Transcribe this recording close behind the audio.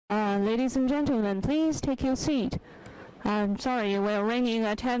Ladies and gentlemen, please take your seat. I'm sorry, we're running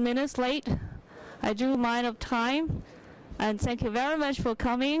 10 minutes late. I do mind of time, and thank you very much for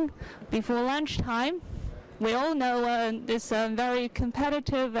coming before lunchtime. We all know it's very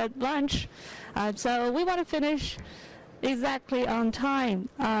competitive at lunch, so we want to finish exactly on time.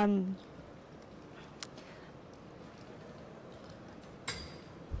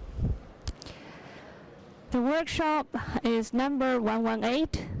 The workshop is number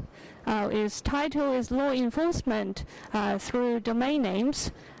 118. Its title is Law Enforcement Through Domain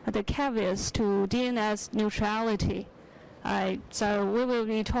Names, the Caveats to DNS Neutrality. So we will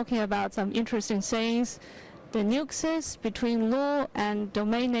be talking about some interesting things, the nexus between law and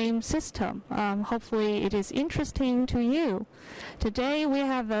domain name system. Hopefully it is interesting to you. Today we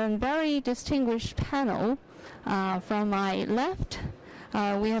have a very distinguished panel. From my left,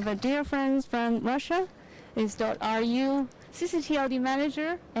 we have a dear friend from Russia. Is .ru CCTLD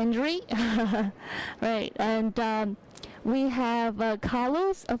manager, Andrei. Right, and we have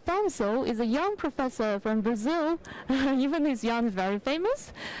Carlos Afonso, is a young professor from Brazil. Even he's young, is very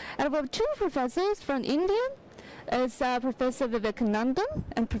famous. And we have two professors from India. It's Professor Vivekanandan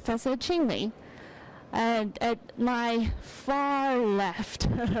and Professor Chinmay. And at my far left,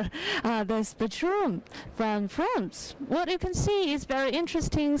 there's Bertram from France. What you can see is very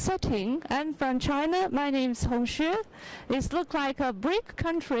interesting setting. I'm from China. My name is Hong Xue. It looks like a brick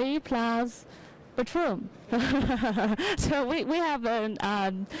country plus Bertram. So we have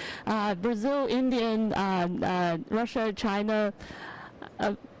Brazil, Indian, Russia, China.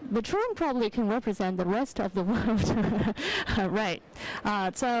 Bertram probably can represent the rest of the world. Right.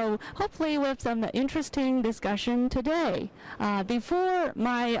 So hopefully we have some interesting discussion today. Before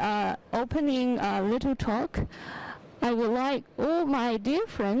my opening little talk, I would like all my dear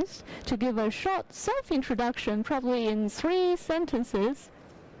friends to give a short self-introduction, probably in 3 sentences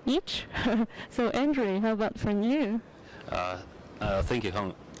each. So Andrei, how about from you? Thank you,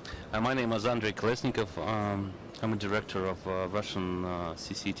 Hong. My name is Andrei Kolesnikov. I'm a director of Russian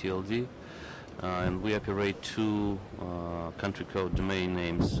CCTLD, and we operate 2 country code domain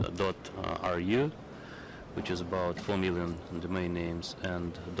names, .ru, which is about 4 million domain names,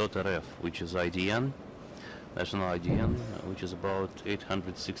 and .rf, which is IDN, national IDN, which is about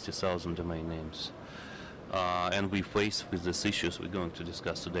 860,000 domain names. And we face with these issues we're going to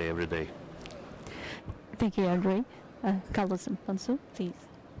discuss today every day. Thank you, Andrei. Carlos Afonso, please.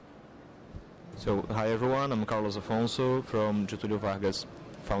 So, hi everyone, I'm Carlos Afonso from Getúlio Vargas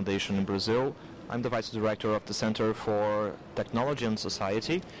Foundation in Brazil. I'm the Vice Director of the Center for Technology and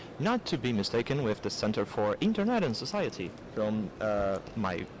Society, not to be mistaken with the Center for Internet and Society from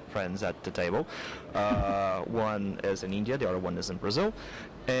my friends at the table. One is in India, the other one is in Brazil.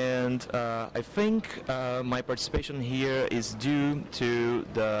 And I think my participation here is due to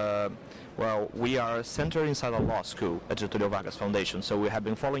the we are a center inside a law school at Getúlio Vargas Foundation, so we have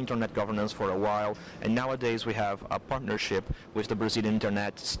been following Internet governance for a while, and nowadays we have a partnership with the Brazilian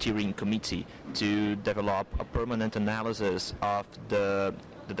Internet Steering Committee to develop a permanent analysis of the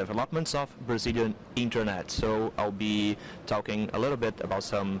developments of Brazilian Internet. So I'll be talking a little bit about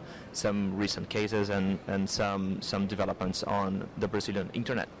some recent cases and some developments on the Brazilian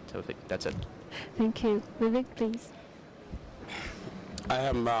Internet. So I think that's it. Thank you. Vivek, please. I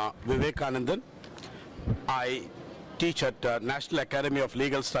am Vivekanandan. I teach at National Academy of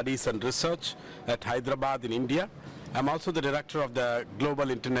Legal Studies and Research at Hyderabad in India. I'm also the director of the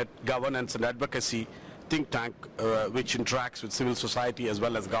Global Internet Governance and Advocacy think tank, which interacts with civil society as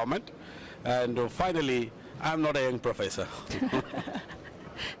well as government. And finally, I'm not a young professor.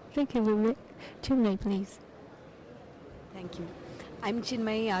 Thank you, Vivek. Chinmay, please. Thank you. I'm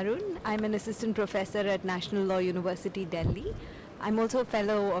Chinmay Arun. I'm an assistant professor at National Law University, Delhi. I'm also a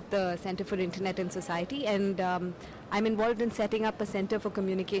fellow of the Center for Internet and Society, and I'm involved in setting up a Center for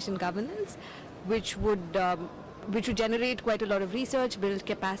Communication Governance, which would generate quite a lot of research, build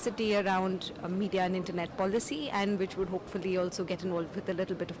capacity around media and internet policy, and which would hopefully also get involved with a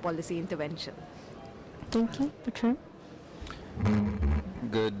little bit of policy intervention. Thank you. Bertrand?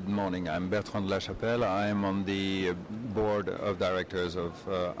 Good morning. I'm Bertrand de la Chapelle. I'm on the board of directors of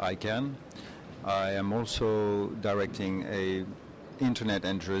ICANN. I am also directing a Internet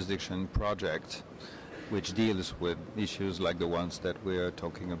and Jurisdiction project which deals with issues like the ones that we are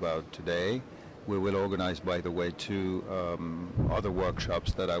talking about today. We will organize, by the way, 2 other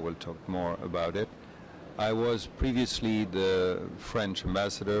workshops that I will talk more about it. I was previously the French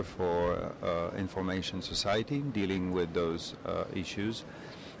ambassador for Information Society, dealing with those issues.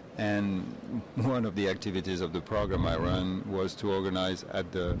 And one of the activities of the program I run was to organize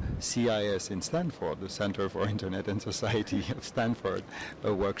at the CIS in Stanford, the Center for Internet and Society of Stanford,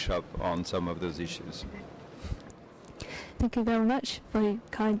 a workshop on some of those issues. Thank you very much for your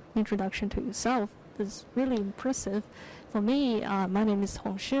kind introduction to yourself. It's really impressive. For me, my name is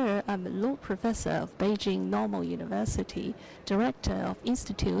Hong Shi. I'm a law professor of Beijing Normal University, director of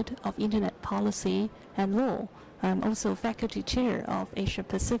Institute of Internet Policy and Law. I'm also faculty chair of Asia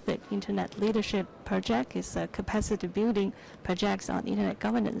Pacific Internet Leadership Project. It's a capacity building project on internet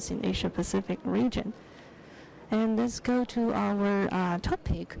governance in Asia Pacific region. And let's go to our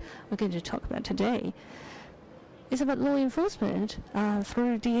topic we're going to talk about today. It's about law enforcement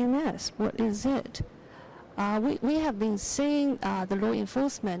through DNS. What is it? We have been seeing the law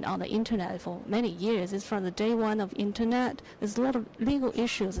enforcement on the internet for many years. It's from the day one of internet. There's a lot of legal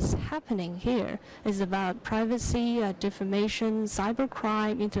issues that's happening here. It's about privacy, defamation,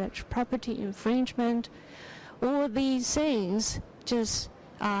 cybercrime, intellectual property infringement. All these things just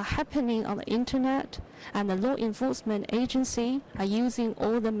happening on the internet, and the law enforcement agency are using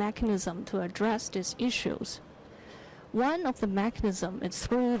all the mechanism to address these issues. One of the mechanisms is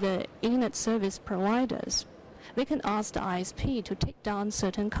through the internet service providers. They can ask the ISP to take down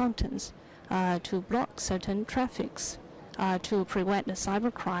certain contents, to block certain traffics, to prevent the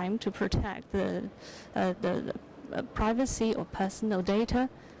cybercrime, to protect the privacy of personal data,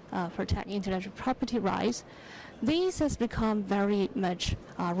 protect intellectual property rights. These has become very much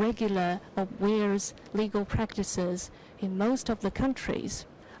regular or weird legal practices in most of the countries.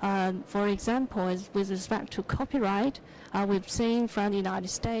 For example, with respect to copyright, we've seen from the United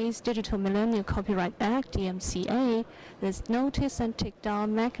States Digital Millennium Copyright Act, DMCA, this notice and takedown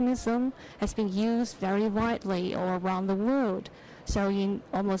mechanism has been used very widely all around the world. So in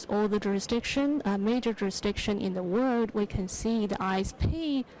almost all the major jurisdiction in the world, we can see the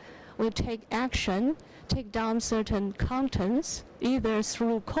ISP will take action, take down certain contents, either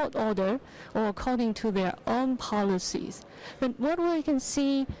through court order or according to their own policies. But what we can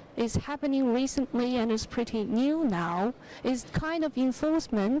see is happening recently, and is pretty new now, is kind of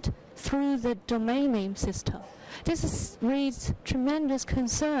enforcement through the domain name system. This raises tremendous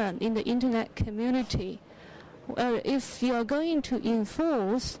concern in the internet community. If you are going to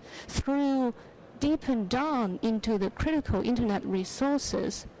enforce through deepen down into the critical internet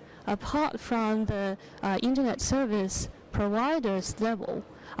resources, apart from the internet service providers level,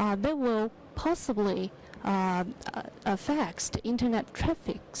 they will possibly affect the internet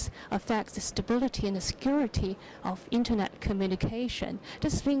traffics, affect the stability and the security of internet communication.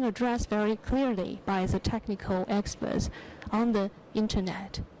 This is being addressed very clearly by the technical experts on the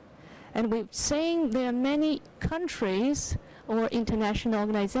internet. And we've seen there are many countries or international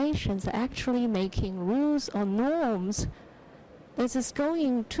organizations actually making rules or norms that is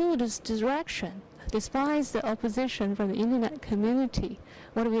going to this direction, despite the opposition from the internet community.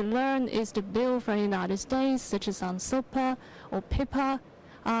 What we learn is the bill from the United States, such as on SOPA or PIPA,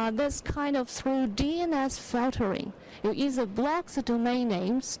 that's kind of through DNS filtering. You either block the domain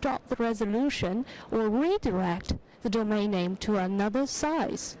name, stop the resolution, or redirect the domain name to another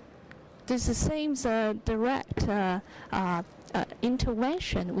site. This is the same direct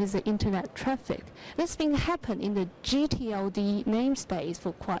intervention with the internet traffic. That's been happening in the GTLD namespace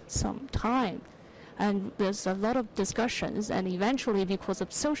for quite some time. And there's a lot of discussions, and eventually, because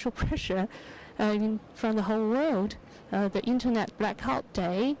of social pressure from the whole world, the Internet Blackout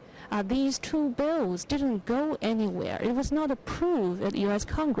Day, these two bills didn't go anywhere. It was not approved at the U.S.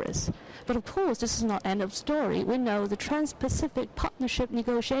 Congress. But of course, this is not end of story. We know the Trans-Pacific Partnership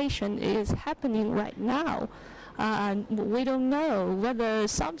negotiation is happening right now. We don't know whether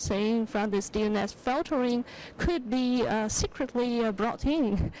something from this DNS filtering could be secretly brought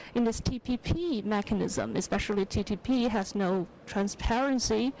in this TPP mechanism, especially TTP has no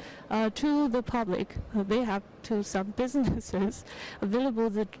transparency to the public. They have to some businesses available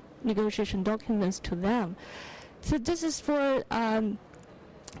the negotiation documents to them. So this is for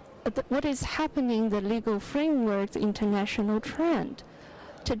what is happening in the legal framework, the international trend.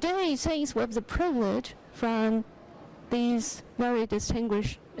 Today, since we have the privilege from these very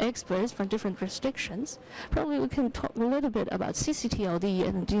distinguished experts from different jurisdictions, probably we can talk a little bit about CCTLD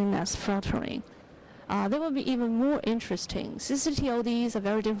and DNS filtering. They will be even more interesting. CCTLDs are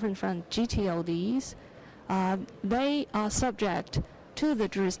very different from GTLDs. They are subject to the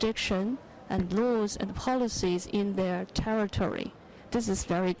jurisdiction and laws and policies in their territory. This is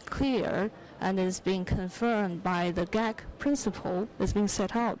very clear and is being confirmed by the GAC principle that's been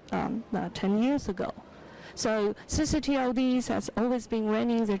set out 10 years ago. So CCTLDs has always been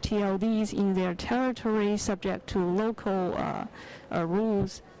running their TLDs in their territory subject to local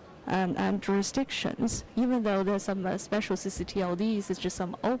rules and jurisdictions, even though there's some special CCTLDs, it's just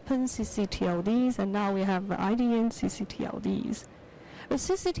some open CCTLDs, and now we have IDN CCTLDs. But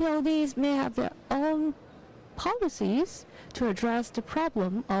CCTLDs may have their own policies to address the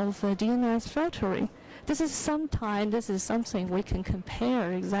problem of DNS filtering. This is something we can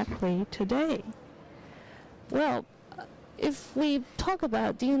compare exactly today. Well, if we talk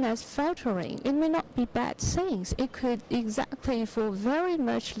about DNS filtering, it may not be bad things. It could exactly for very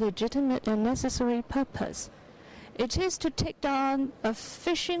much legitimate and necessary purpose. It is to take down a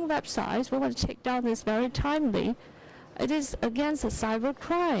phishing website. We want to take down this very timely. It is against a cyber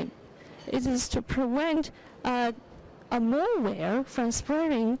crime. It is to prevent a malware from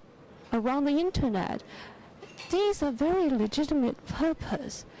spreading around the internet. These are very legitimate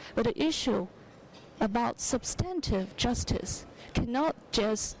purpose, but the issue about substantive justice cannot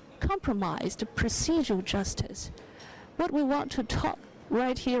just compromise the procedural justice. What we want to talk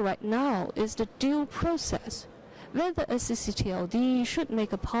right here, right now, is the due process. Whether a CCTLD should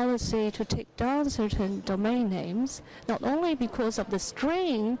make a policy to take down certain domain names, not only because of the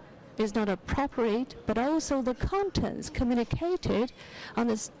string is not appropriate, but also the contents communicated on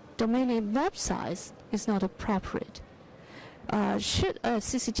this domain name website is not appropriate. Should a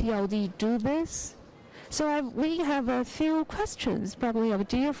CCTLD do this? So we have a few questions, probably our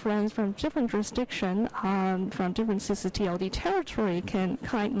dear friends from different jurisdictions, from different CCTLD territory can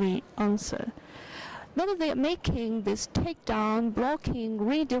kindly answer. Whether they are making this takedown, blocking,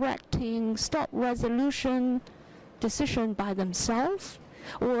 redirecting, stop resolution decision by themselves,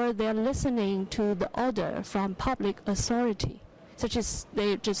 or they're listening to the order from public authority, such as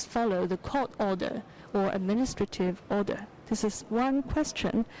they just follow the court order or administrative order. This is one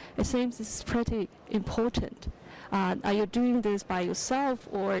question. It seems this is pretty important. Are you doing this by yourself,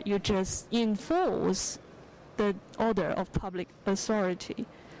 or you just enforce the order of public authority?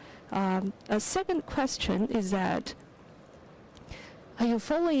 A second question is that, are you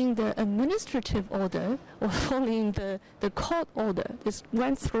following the administrative order or following the court order? This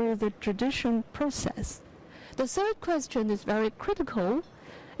went through the judicial process. The third question is very critical.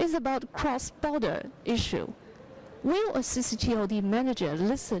 It's about cross-border issue. Will a CCTLD manager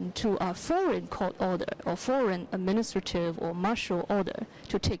listen to a foreign court order or foreign administrative or martial order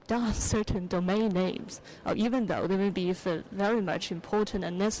to take down certain domain names, even though they may be for very much important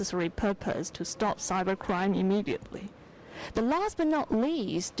and necessary purpose to stop cybercrime immediately? The last but not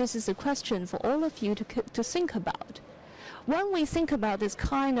least, this is a question for all of you to think about. When we think about this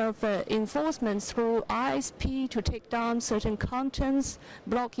kind of enforcement through ISP to take down certain contents,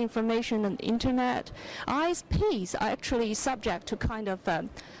 block information on the internet, ISPs are actually subject to kind of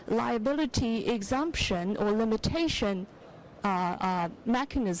liability exemption or limitation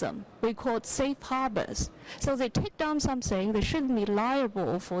mechanism. We call it safe harbors. So they take down something, they shouldn't be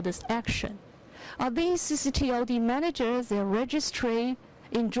liable for this action. Are these CCTLD managers, their registry,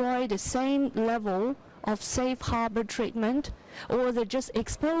 enjoy the same level of safe harbor treatment, or they just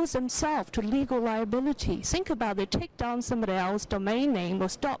expose themselves to legal liability? Think about it, take down somebody else's domain name or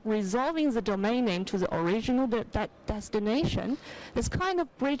stop resolving the domain name to the original destination. This kind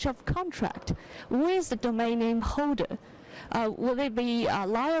of breach of contract with the domain name holder. Will they be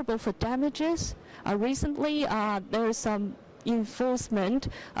liable for damages? Recently, there is some enforcement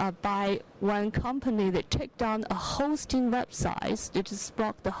by one company that took down a hosting website that just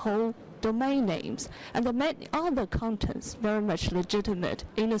blocked the whole domain names, and the many other contents, very much legitimate,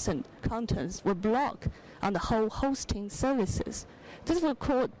 innocent contents, were blocked on the whole hosting services. This will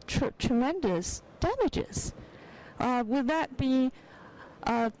cause tremendous damages. Will that be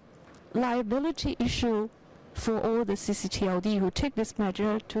a liability issue for all the CCTLD who take this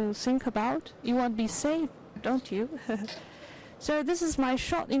measure to think about? You want to be safe, don't you? So this is my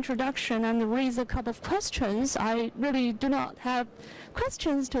short introduction, and raise a couple of questions. I really do not have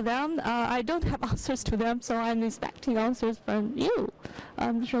questions to them. I don't have answers to them, so I'm expecting answers from you.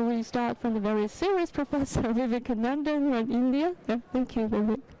 Shall we start from the very serious Professor Vivekanandan from India? Yeah, thank you,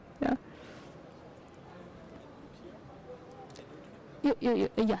 Vivek. Yeah.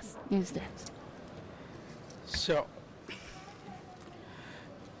 Yes, use that. So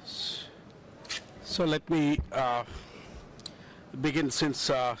let me begin, since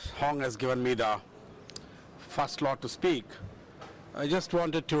Hong has given me the first lot to speak. I just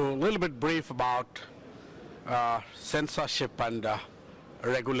wanted to a little bit brief about censorship and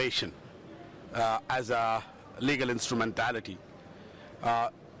regulation as a legal instrumentality.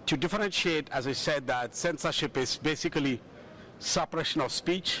 To differentiate, as I said, that censorship is basically suppression of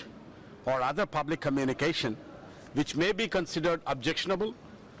speech or other public communication which may be considered objectionable,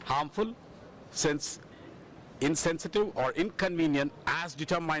 harmful, since insensitive or inconvenient as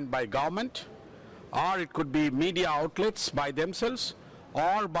determined by government, or it could be media outlets by themselves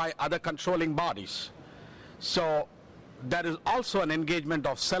or by other controlling bodies. So there is also an engagement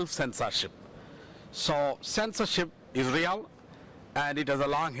of self-censorship. So censorship is real, and it has a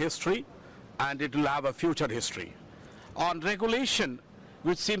long history, and it will have a future history. On regulation,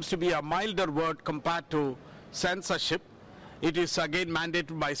 which seems to be a milder word compared to censorship, it is again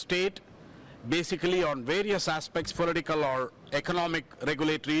mandated by state, basically on various aspects, political or economic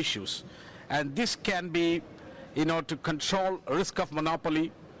regulatory issues. And this can be, to control risk of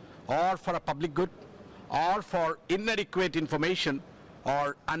monopoly, or for a public good, or for inadequate information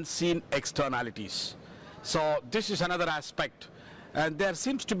or unseen externalities. So this is another aspect. And there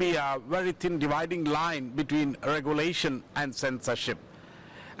seems to be a very thin dividing line between regulation and censorship.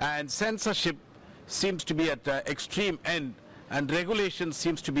 And censorship seems to be at the extreme end, and regulation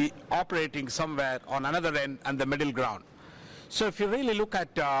seems to be operating somewhere on another end and the middle ground. So if you really look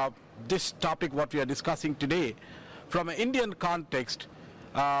at this topic, what we are discussing today, from an Indian context,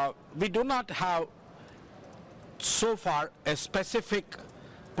 we do not have so far a specific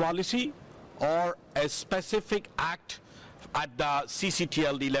policy or a specific act at the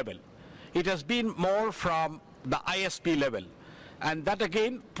CCTLD level. It has been more from the ISP level, and that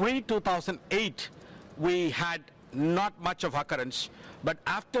again pre-2008 we had not much of occurrence, but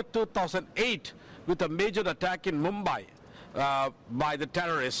after 2008, with a major attack in Mumbai by the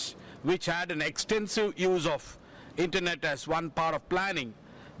terrorists, which had an extensive use of internet as one part of planning,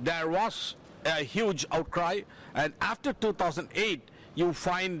 there was a huge outcry. And after 2008 you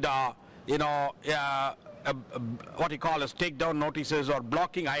find what you call as takedown notices or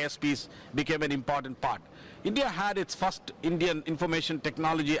blocking ISPs became an important part. India had its first Indian Information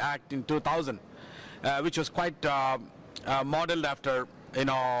Technology Act in 2000, which was quite modeled after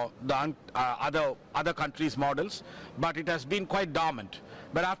the other countries' models, but it has been quite dormant.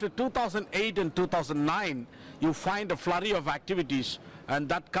 But after 2008 and 2009, you find a flurry of activities, and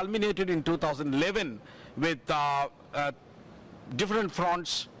that culminated in 2011 with different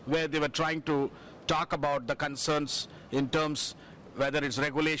fronts where they were trying to talk about the concerns in terms whether it's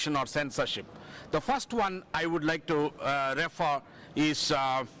regulation or censorship. The first one I would like to refer is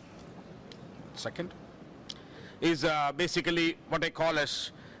basically what I call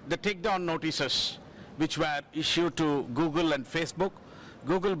as the takedown notices which were issued to Google and Facebook.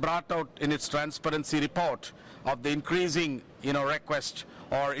 Google brought out in its transparency report of the increasing request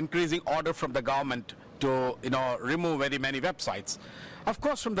or increasing order from the government to remove very many websites. Of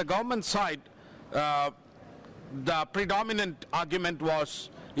course, from the government side, the predominant argument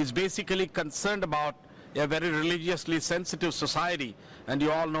is basically concerned about a very religiously sensitive society, and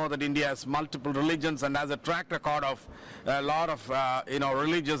you all know that India has multiple religions and has a track record of a lot of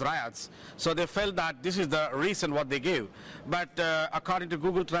religious riots. So they felt that this is the reason what they gave. But according to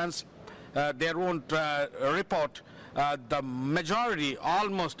Google their own report, the majority,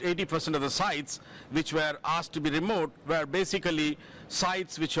 almost 80% of the sites which were asked to be removed were basically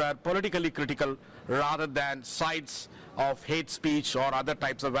sites which were politically critical rather than sites of hate speech or other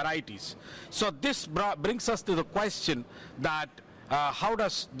types of varieties. So this brings us to the question that how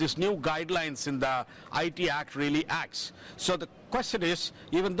does this new guidelines in the IT Act really acts? So the question is,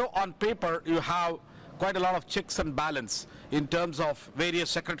 even though on paper you have quite a lot of checks and balance in terms of various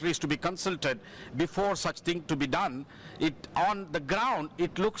secretaries to be consulted before such thing to be done, on the ground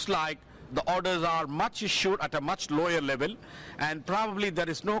it looks like the orders are much issued at a much lower level, and probably there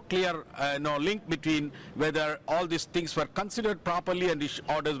is no clear link between whether all these things were considered properly and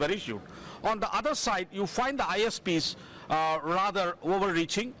orders were issued. On the other side, you find the ISPs rather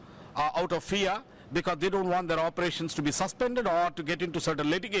overreaching out of fear, because they don't want their operations to be suspended or to get into certain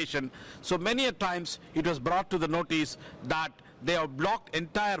litigation. So many a times it was brought to the notice that they have blocked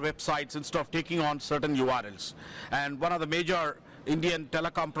entire websites instead of taking on certain URLs. And one of the major Indian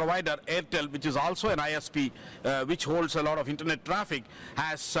telecom provider, Airtel, which is also an ISP, which holds a lot of internet traffic,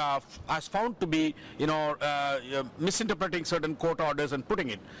 has found to be misinterpreting certain court orders and putting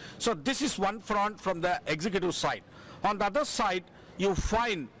it. So this is one front from the executive side. On the other side, you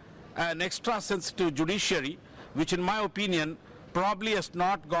find an extra sensitive judiciary, which in my opinion probably has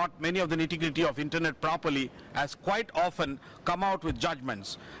not got many of the nitty-gritty of internet properly, has quite often come out with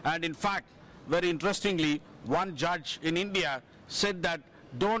judgments. And in fact, very interestingly, one judge in India said that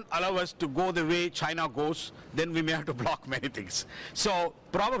don't allow us to go the way China goes, then we may have to block many things. So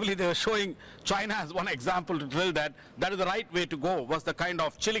probably they were showing China as one example to tell that that is the right way to go, was the kind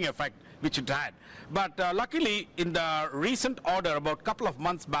of chilling effect which it had. But luckily, in the recent order about a couple of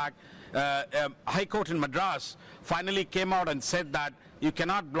months back, High Court in Madras finally came out and said that you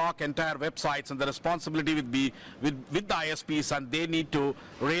cannot block entire websites, and the responsibility would be with the ISPs, and they need to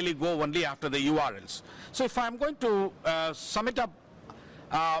really go only after the URLs. So if I'm going to sum it up,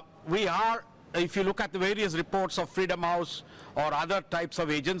 we are, if you look at the various reports of Freedom House or other types of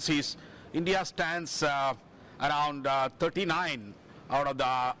agencies, India stands around 39 out of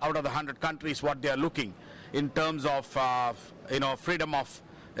the 100 countries what they are looking in terms of freedom of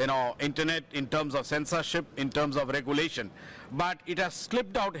internet, in terms of censorship, in terms of regulation. But it has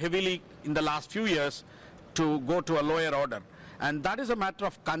slipped out heavily in the last few years to go to a lower order, and that is a matter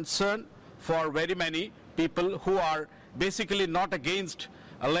of concern for very many people who are basically not against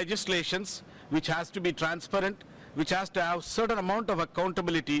legislations which has to be transparent, which has to have certain amount of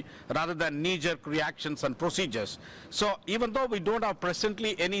accountability rather than knee-jerk reactions and procedures. So even though we don't have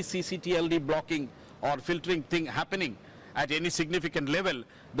presently any CCTLD blocking or filtering thing happening at any significant level,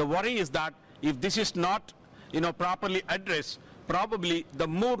 the worry is that if this is not properly addressed, probably the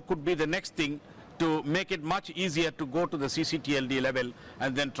move could be the next thing to make it much easier to go to the CCTLD level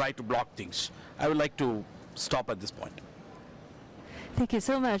and then try to block things. I would like to stop at this point. Thank you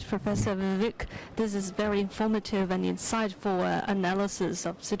so much, Professor Vivek. This is very informative and insightful analysis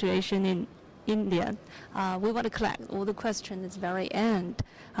of situation in India. We want to collect all the questions at the very end.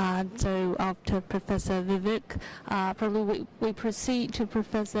 So after Professor Vivek, probably we proceed to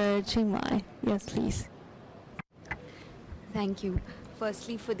Professor Chinmay. Yes, please. Thank you.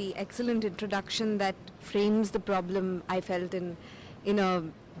 Firstly, for the excellent introduction that frames the problem, I felt in a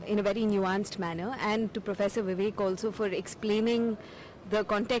very nuanced manner, and to Professor Vivek also for explaining the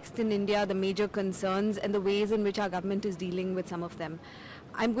context in India, the major concerns, and the ways in which our government is dealing with some of them.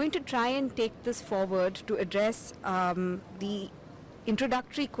 I'm going to try and take this forward to address the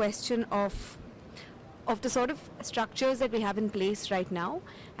introductory question of the sort of structures that we have in place right now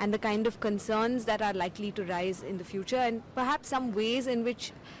and the kind of concerns that are likely to rise in the future, and perhaps some ways in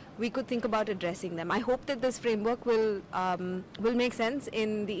which we could think about addressing them. I hope that this framework will make sense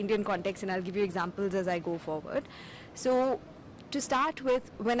in the Indian context, and I'll give you examples as I go forward. So to start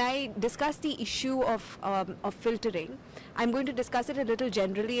with, when I discuss the issue of filtering, I'm going to discuss it a little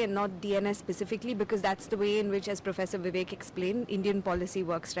generally and not DNS specifically, because that's the way in which, as Professor Vivek explained, Indian policy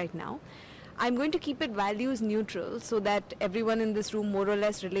works right now. I'm going to keep it values neutral so that everyone in this room more or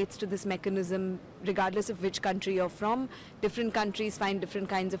less relates to this mechanism regardless of which country you're from. Different countries find different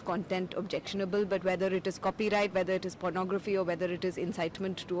kinds of content objectionable, but whether it is copyright, whether it is pornography, or whether it is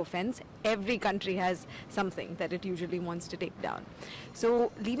incitement to offense, every country has something that it usually wants to take down.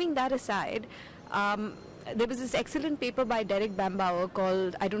 So leaving that aside, there was this excellent paper by Derek Bambauer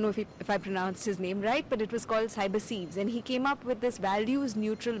called, I don't know if I pronounced his name right, but it was called Cyber Sieves, and he came up with this values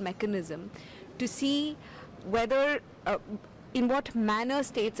neutral mechanism to see whether in what manner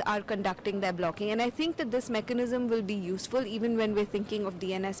states are conducting their blocking. And I think that this mechanism will be useful even when we're thinking of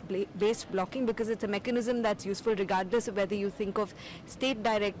DNS-based blocking, because it's a mechanism that's useful regardless of whether you think of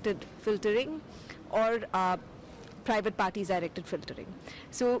state-directed filtering or private parties directed filtering.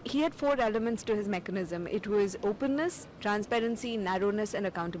 So he had 4 elements to his mechanism. It was openness, transparency, narrowness, and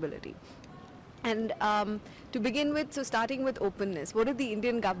accountability. And to begin with, so starting with openness, what did the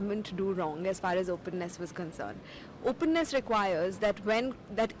Indian government do wrong as far as openness was concerned? Openness requires that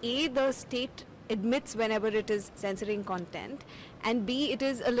A, the state admits whenever it is censoring content, and B, it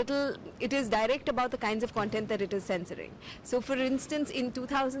is direct about the kinds of content that it is censoring. So for instance, in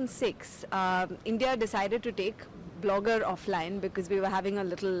 2006, India decided to take Blogger offline because we were having a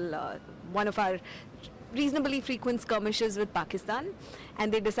little, one of our reasonably frequent skirmishes with Pakistan,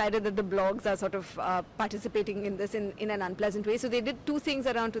 and they decided that the blogs are sort of participating in this in an unpleasant way. So they did 2 things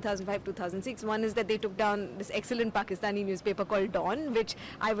around 2005-2006. One is that they took down this excellent Pakistani newspaper called Dawn, which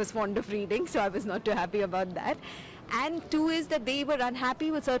I was fond of reading, so I was not too happy about that. And 2 is that they were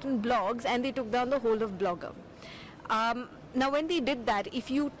unhappy with certain blogs and they took down the whole of Blogger. Now when they did that,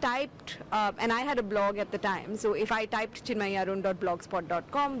 if you typed, and I had a blog at the time, so if I typed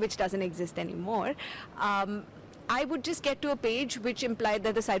chinmayarun.blogspot.com, which doesn't exist anymore, I would just get to a page which implied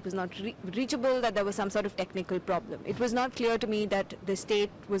that the site was not reachable, that there was some sort of technical problem. It was not clear to me that the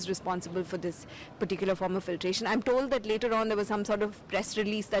state was responsible for this particular form of filtration. I'm told that later on there was some sort of press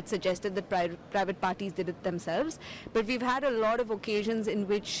release that suggested that private parties did it themselves, but we've had a lot of occasions in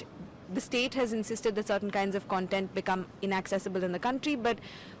which the state has insisted that certain kinds of content become inaccessible in the country, but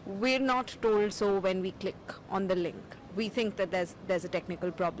we're not told so when we click on the link. We think that there's a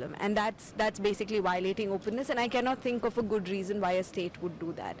technical problem, and that's basically violating openness, and I cannot think of a good reason why a state would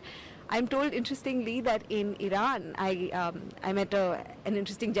do that. I'm told, interestingly, that in Iran, I met an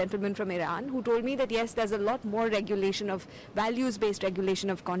interesting gentleman from Iran who told me that yes, there's a lot more regulation of values-based regulation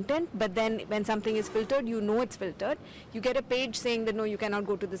of content, but then when something is filtered, you know it's filtered. You get a page saying that no, you cannot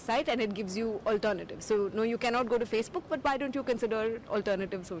go to the site, and it gives you alternatives. So no, you cannot go to Facebook, but why don't you consider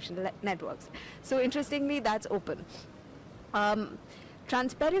alternative social networks? So interestingly, that's open.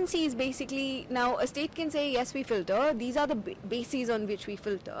 Transparency is basically, now a state can say, yes, we filter, these are the bases on which we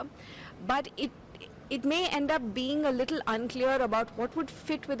filter, but it may end up being a little unclear about what would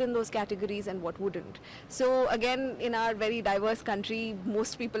fit within those categories and what wouldn't. So again, in our very diverse country,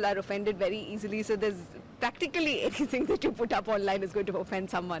 most people are offended very easily, so there's practically anything that you put up online is going to offend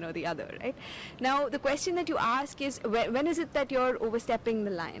someone or the other, right? Now, the question that you ask is, when is it that you're overstepping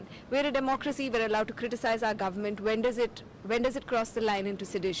the line? We're a democracy, we're allowed to criticize our government. When does it cross the line into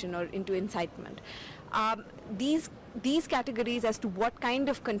sedition or into incitement? These categories as to what kind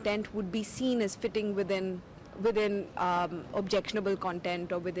of content would be seen as fitting within objectionable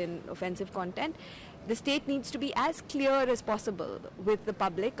content or within offensive content, the state needs to be as clear as possible with the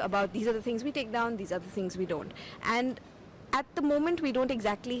public about these are the things we take down, these are the things we don't. And at the moment, we don't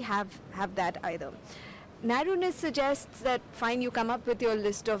exactly have that either. Narrowness suggests that, fine, you come up with your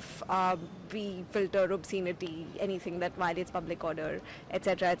list of we filter obscenity, anything that violates public order,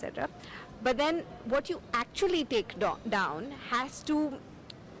 etc., etc. But then what you actually take down has to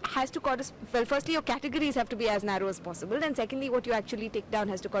correspond. Well, firstly, your categories have to be as narrow as possible, and secondly, what you actually take down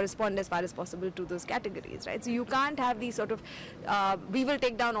has to correspond as far as possible to those categories, right? So you can't have these sort of we will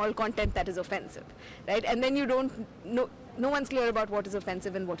take down all content that is offensive, right? And then you don't know. No one's clear about what is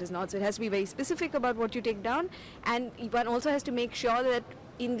offensive and what is not, so it has to be very specific about what you take down, and one also has to make sure that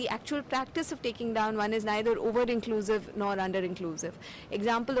in the actual practice of taking down, one is neither over-inclusive nor under-inclusive.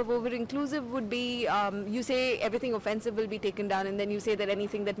 Example of over-inclusive would be, you say everything offensive will be taken down, and then you say that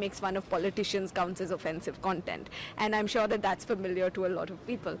anything that makes fun of politicians counts as offensive content, and I'm sure that that's familiar to a lot of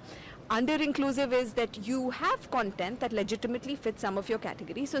people. Under-inclusive is that you have content that legitimately fits some of your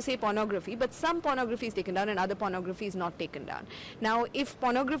categories. So say pornography, but some pornography is taken down and other pornography is not taken down. Now, if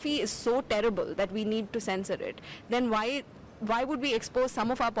pornography is so terrible that we need to censor it, then why would we expose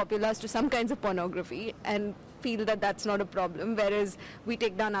some of our populace to some kinds of pornography and feel that that's not a problem, whereas we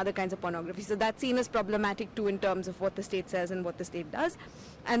take down other kinds of pornography? So that's seen as problematic too in terms of what the state says and what the state does.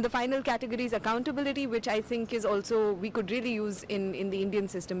 And the final category is accountability, which I think is also, we could really use in the Indian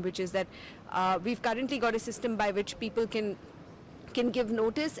system, which is that we've currently got a system by which people can give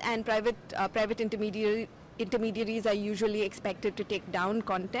notice, and private intermediaries are usually expected to take down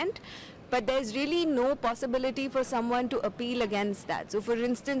content. But there's really no possibility for someone to appeal against that. So for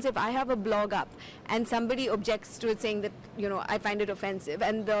instance, if I have a blog up and somebody objects to it saying that, you know, I find it offensive,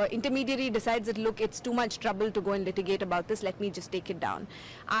 and the intermediary decides that, look, it's too much trouble to go and litigate about this, let me just take it down.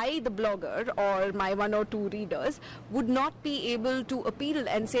 I, the blogger, or my one or two readers, would not be able to appeal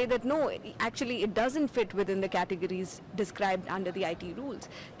and say that, no, actually it doesn't fit within the categories described under the IT rules.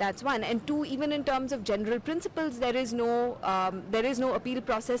 That's one. And two, even in terms of general principles, there is no appeal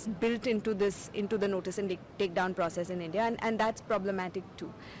process built into the notice and take down process in India, and that's problematic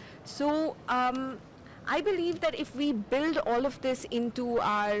too. So I believe that if we build all of this into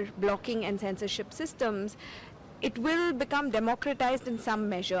our blocking and censorship systems, it will become democratized in some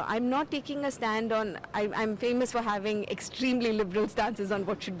measure. I'm not taking a stand on, I'm famous for having extremely liberal stances on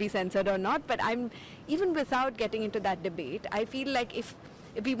what should be censored or not, but even without getting into that debate, I feel like if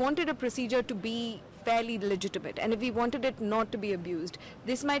we wanted a procedure to be fairly legitimate, and if we wanted it not to be abused,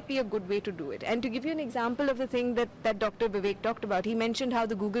 this might be a good way to do it. And to give you an example of the thing that Dr. Vivek talked about, he mentioned how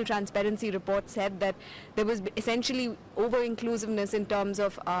the Google Transparency Report said that there was essentially over-inclusiveness in terms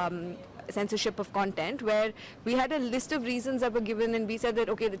of censorship of content, where we had a list of reasons that were given, and we said that,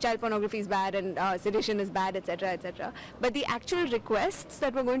 okay, the child pornography is bad and sedition is bad, etc., etc. But the actual requests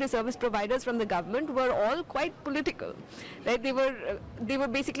that were going to service providers from the government were all quite political, right? They were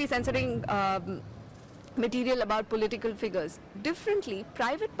basically censoring material about political figures. Differently,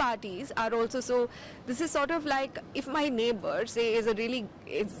 private parties are also, so this is sort of like, if my neighbor, say,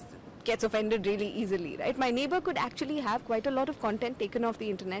 gets offended really easily, right? My neighbor could actually have quite a lot of content taken off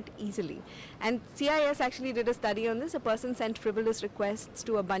the internet easily. And CIS actually did a study on this. A person sent frivolous requests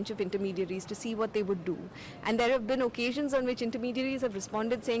to a bunch of intermediaries to see what they would do. And there have been occasions on which intermediaries have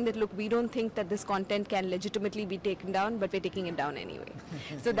responded saying that, look, we don't think that this content can legitimately be taken down, but we're taking it down anyway.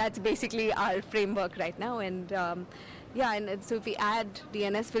 So that's basically our framework right now. And yeah, and so if we add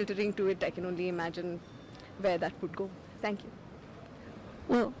DNS filtering to it, I can only imagine where that would go. Thank you.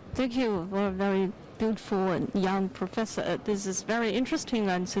 Well, thank you for a very beautiful and young professor. This is very interesting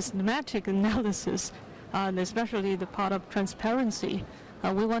and systematic analysis, and especially the part of transparency.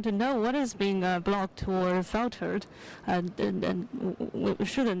 We want to know what is being blocked or filtered, and we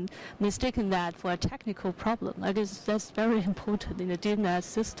shouldn't mistaken that for a technical problem. I guess that's very important in the DNS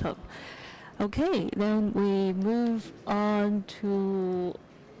system. Okay, then we move on to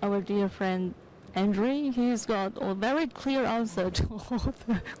our dear friend Andre. He's got a very clear answer to all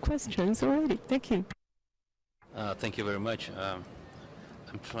the questions already. Thank you. Thank you very much.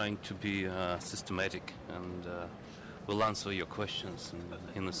 I'm trying to be systematic and will answer your questions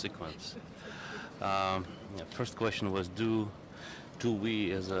in the sequence. First question was, do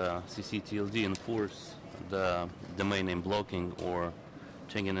we as a CCTLD enforce the domain name blocking or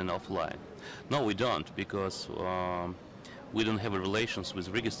taking it offline? No, we don't, because we don't have relations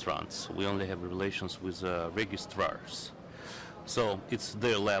with registrants. We only have relations with registrars. So it's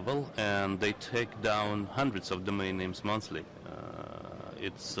their level, and they take down hundreds of domain names monthly.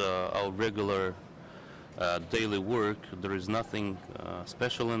 It's our regular daily work. There is nothing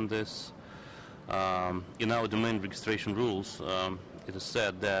special in this. In our domain registration rules, it is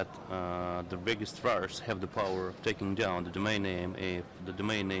said that the registrars have the power of taking down the domain name if the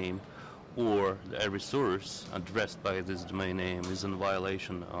domain name or a resource addressed by this domain name is in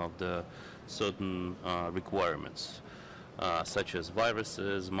violation of the certain requirements, such as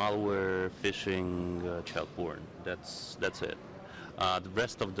viruses, malware, phishing, child porn. That's it. The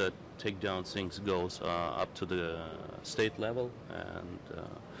rest of the takedown things goes up to the state level and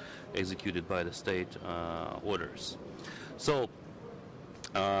executed by the state orders. So,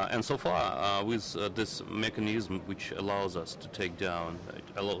 and so far with this mechanism which allows us to take down,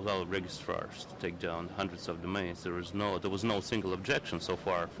 allows our registrars to take down hundreds of domains, there was no single objection so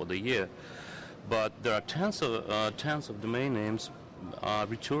far for the year, but there are tens of domain names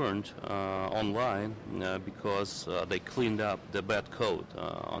returned online because they cleaned up the bad code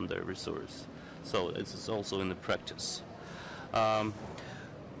on their resource. So it's also in the practice.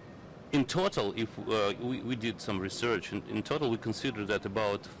 In total, if we did some research, in total we consider that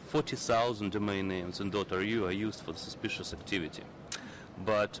about 40,000 domain names in .ru are used for suspicious activity.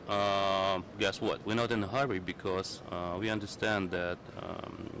 But guess what? We're not in a hurry, because we understand that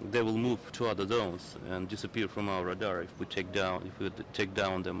they will move to other zones and disappear from our radar if we take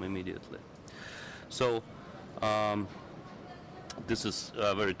down them immediately. So this is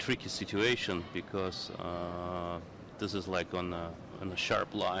a very tricky situation, because this is like on a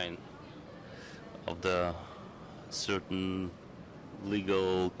sharp line of the certain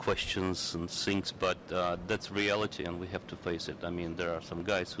legal questions and things, but that's reality, and we have to face it. I mean, there are some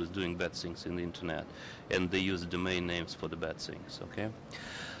guys who's doing bad things in the internet, and they use domain names for the bad things. Okay.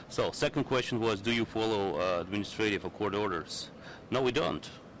 So, second question was, do you follow administrative or court orders? No, we don't.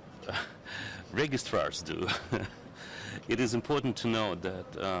 Registrars do. It is important to know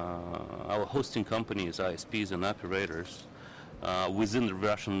that our hosting companies, ISPs, and operators within the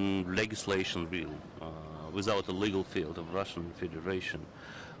Russian legislation, really, without a legal field of Russian Federation,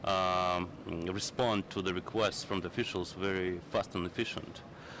 respond to the requests from the officials very fast and efficient.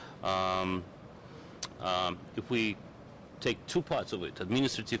 If we take two parts of it,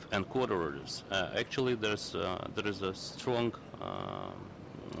 administrative and court orders, actually there is a strong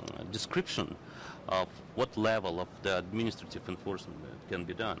description of what level of the administrative enforcement can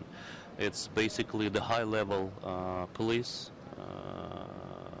be done. It's basically the high-level police,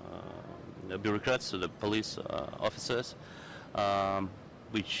 bureaucrats, the police officers,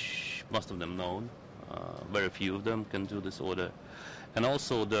 which most of them known, very few of them can do this order, and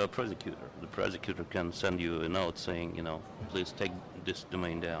also the prosecutor. The prosecutor can send you a note saying, you know, please take this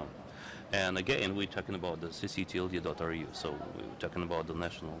domain down. And again, we're talking about the cctld.ru, so we're talking about the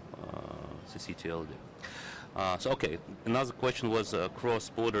national cctld. So okay, another question was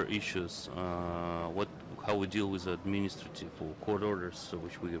cross-border issues, how we deal with administrative or court orders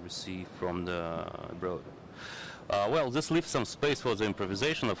which we receive from the abroad. Well, this leaves some space for the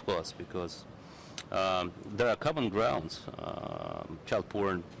improvisation, of course, because there are common grounds, child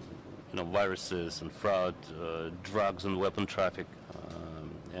porn, you know, viruses and fraud, drugs and weapon traffic,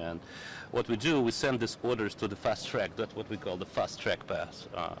 and what we do, we send these orders to the fast track. That's what we call the fast track path.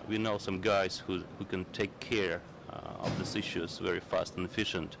 We know some guys who can take care of these issues very fast and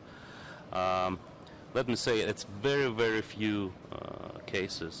efficient. Let me say it's very, very few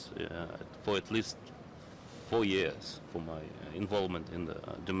cases for at least 4 years for my involvement in the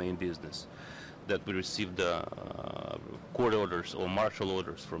domain business that we received court orders or martial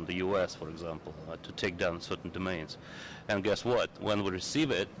orders from the US, for example, to take down certain domains. And guess what? When we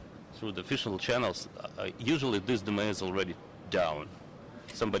receive it through the official channels, usually this domain is already down.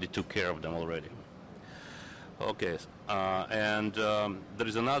 Somebody took care of them already. Okay, and there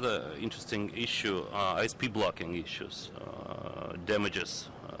is another interesting issue, ISP blocking issues. damages.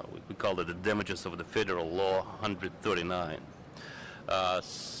 We call it the damages of the federal law 139.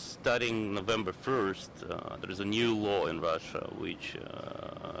 Starting November 1st, there is a new law in Russia which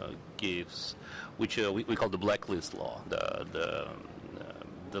we call the blacklist law.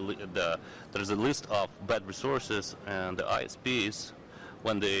 There's a list of bad resources, and the ISPs,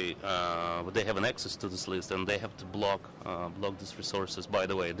 when they have an access to this list, and they have to block these resources. By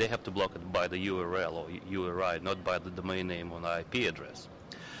the way, they have to block it by the URL or URI, not by the domain name or IP address.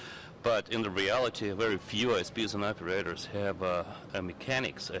 But in the reality, very few ISPs and operators have a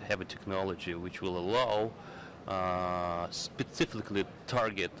mechanics, a heavy technology which will allow specifically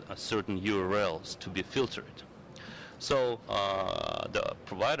target certain URLs to be filtered. So the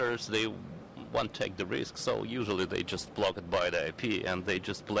providers, they won't take the risk, so usually they just block it by the IP and they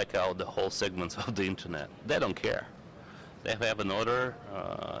just black out the whole segments of the internet. They don't care. They have an order,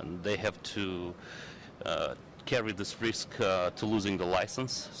 and they have to carry this risk to losing the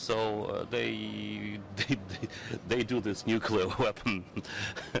license, so they do this nuclear weapon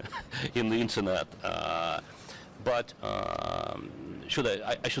in the internet. But I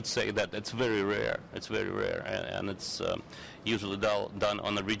should say that it's very rare. It's very rare, and it's usually done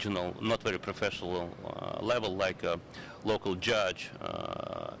on a regional, not very professional level, like a local judge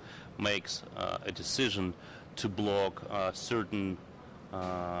makes a decision to block certain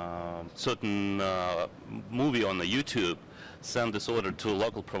movie on the YouTube, send this order to a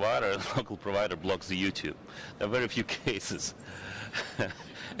local provider, and the local provider blocks the YouTube. There are very few cases.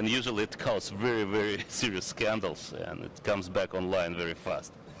 And usually it causes very, very serious scandals, and it comes back online very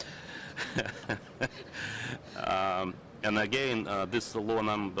fast. And again, this law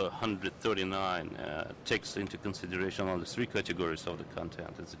number 139 takes into consideration only three categories of the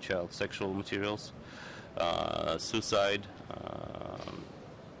content. It's the child sexual materials, suicide,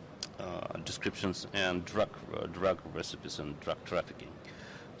 descriptions, and drug recipes and drug trafficking.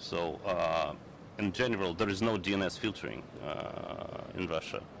 So in general, there is no DNS filtering in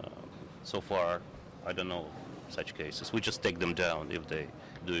Russia. So far, I don't know such cases. We just take them down if they're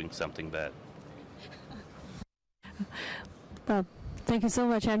doing something bad. Thank you so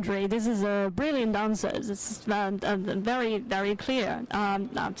much, Andrei. This is a brilliant answer. It's very, very clear.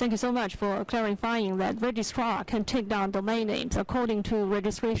 Thank you so much for clarifying that registrar can take down domain names according to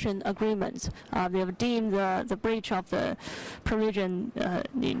registration agreements. They have deemed the breach of the provision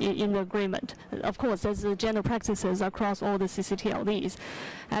in the agreement. Of course, there's general practices across all the CCTLDs.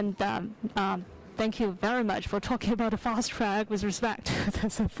 And thank you very much for talking about the fast track with respect to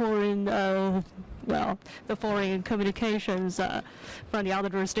the foreign the foreign communications from the other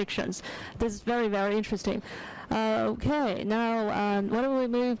jurisdictions. This is very, very interesting. Okay, now why don't we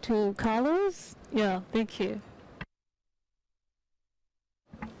move to Carlos? Yeah, thank you.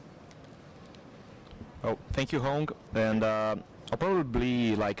 Oh, thank you, Hong. And I'll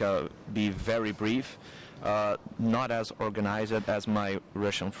probably be very brief. Not as organized as my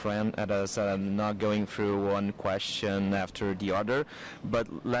Russian friend, and as not going through one question after the other. But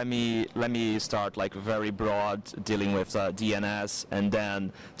let me start very broad, dealing with DNS, and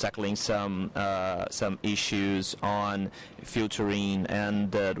then tackling some issues on filtering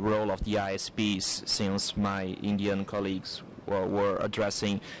and the role of the ISPs, since my Indian colleagues were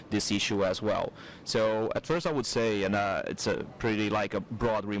addressing this issue as well. So at first I would say, and it's a pretty a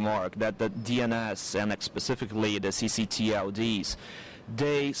broad remark, that the DNS and specifically the CCTLDs,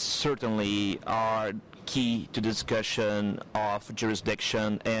 they certainly are key to discussion of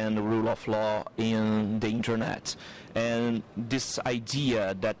jurisdiction and rule of law in the internet. And this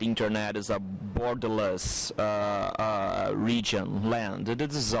idea that the internet is a borderless region, land,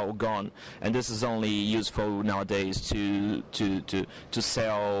 this is all gone, and this is only useful nowadays to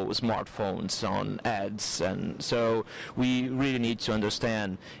sell smartphones on ads. And so we really need to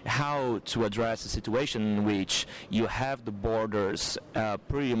understand how to address a situation in which you have the borders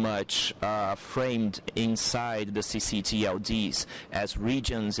pretty much framed inside the CCTLDs as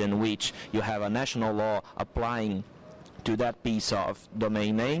regions in which you have a national law applying to that piece of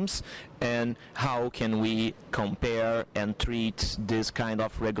domain names, and how can we compare and treat this kind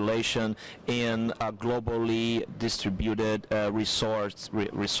of regulation in a globally distributed resource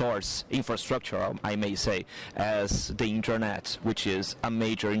infrastructure, I may say, as the internet, which is a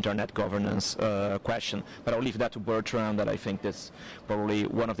major internet governance question. But I'll leave that to Bertrand, that I think that's probably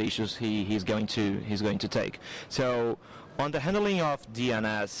one of the issues he's going to take. So on the handling of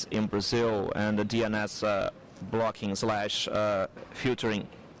DNS in Brazil and the DNS blocking / filtering,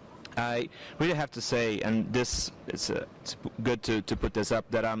 I really have to say, and this it's good to put this up,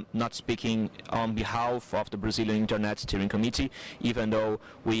 that I'm not speaking on behalf of the Brazilian Internet Steering Committee, even though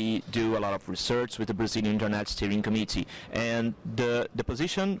we do a lot of research with the Brazilian Internet Steering Committee. And the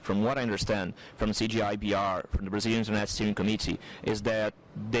position, from what I understand, from CGIBR, from the Brazilian Internet Steering Committee, is that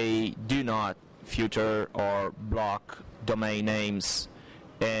they do not filter or block domain names,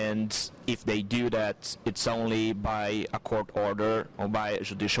 and if they do that, it's only by a court order or by a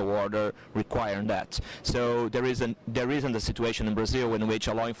judicial order requiring that. So there isn't a situation in Brazil in which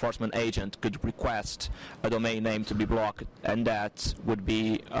a law enforcement agent could request a domain name to be blocked, and that would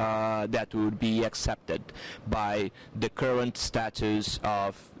be accepted by the current status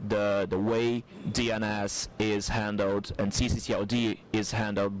of the way DNS is handled and CCTLD is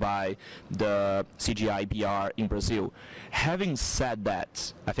handled by the CGIBR in Brazil. Having said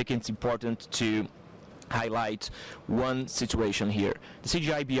that, I think it's important to highlight one situation here. The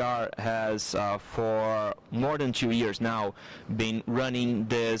CGIBR has, for more than 2 years now, been running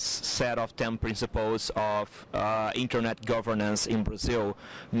this set of 10 principles of internet governance in Brazil.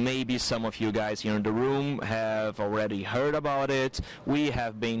 Maybe some of you guys here in the room have already heard about it. We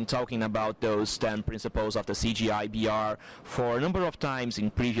have been talking about those 10 principles of the CGIBR for a number of times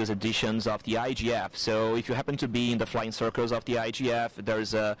in previous editions of the IGF. So if you happen to be in the flying circles of the IGF,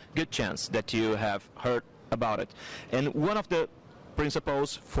 there's a good chance that you have heard about it. And one of the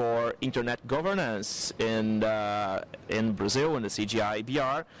principles for internet governance in Brazil, in the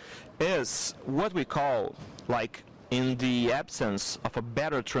CGIBR, is what we call, like in the absence of a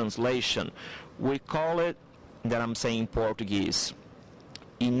better translation, we call it, that I'm saying in Portuguese,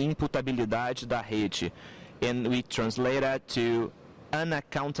 inimputabilidade da rede, and we translate that to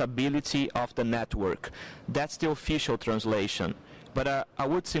unaccountability of the network. That's the official translation. But I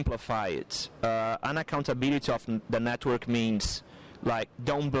would simplify it. Unaccountability of the network means, like,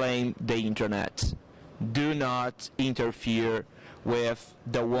 don't blame the internet. Do not interfere with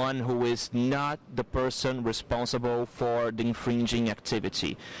the one who is not the person responsible for the infringing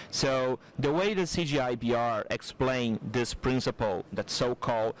activity. So the way the CGIBR explained this principle, that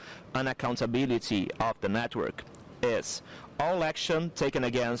so-called unaccountability of the network, is all action taken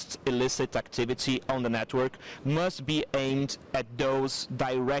against illicit activity on the network must be aimed at those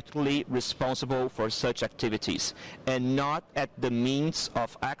directly responsible for such activities and not at the means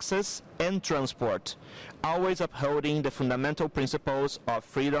of access and transport, always upholding the fundamental principles of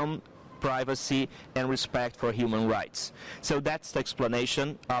freedom, privacy, and respect for human rights. So that's the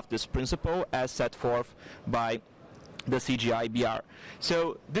explanation of this principle as set forth by the CGIBR.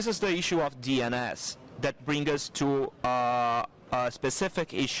 So this is the issue of DNS. That brings us to a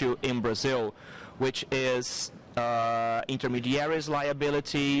specific issue in Brazil, which is intermediaries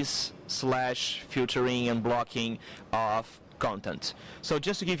liabilities / filtering and blocking of content. So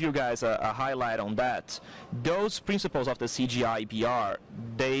just to give you guys a highlight on that, those principles of the CGIBR,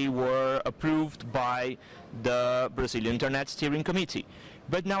 they were approved by the Brazilian Internet Steering Committee.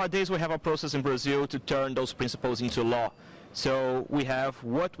 But nowadays we have a process in Brazil to turn those principles into law. So we have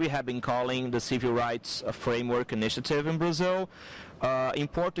what we have been calling the Civil Rights Framework Initiative in Brazil. In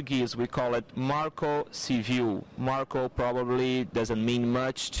Portuguese, we call it Marco Civil. Marco probably doesn't mean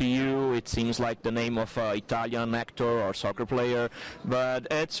much to you. It seems like the name of an Italian actor or soccer player, but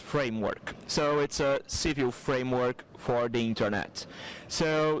it's framework. So it's a civil framework for the internet.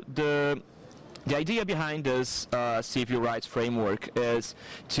 So the idea behind this civil rights framework is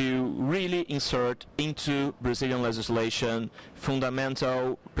to really insert into Brazilian legislation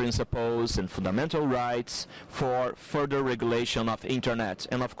fundamental principles and fundamental rights for further regulation of internet.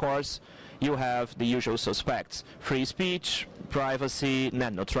 And of course, you have the usual suspects: free speech, privacy,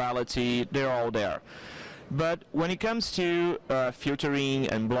 net neutrality, they're all there. But when it comes to filtering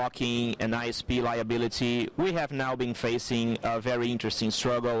and blocking and ISP liability, we have now been facing a very interesting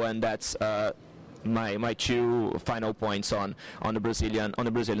struggle, and that's my two final points on the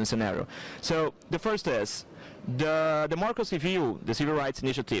Brazilian scenario. So the first is the Marco Civil, the Civil Rights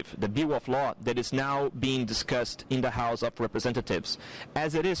Initiative, the Bill of Law that is now being discussed in the House of Representatives,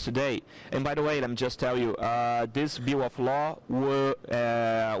 as it is today. And by the way, let me just tell you, this Bill of Law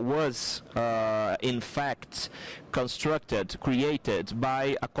was in fact created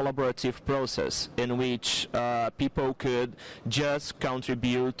by a collaborative process in which people could just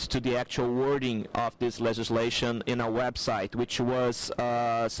contribute to the actual wording of this legislation in a website, which was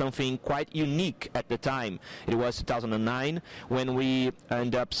something quite unique at the time. It was 2009 when we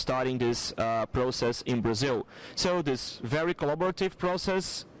ended up starting this process in Brazil. So this very collaborative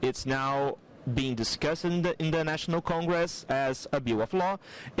process, it's now being discussed in the National Congress as a Bill of Law,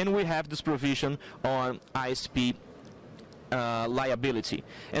 and we have this provision on ISP liability.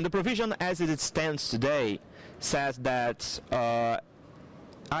 And the provision as it stands today says that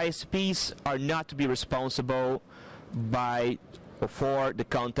ISPs are not to be responsible for the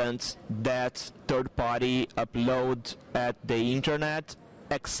content that third party upload at the internet,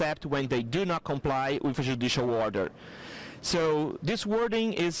 except when they do not comply with a judicial order. So this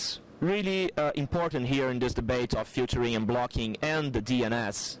wording is really important here in this debate of filtering and blocking and the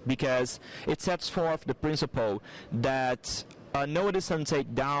DNS, because it sets forth the principle that a notice and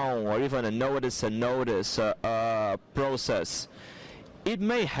take down, or even a notice and notice process, it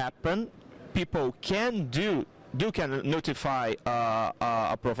may happen. People can notify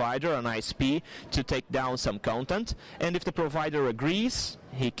a provider, an ISP, to take down some content, and if the provider agrees,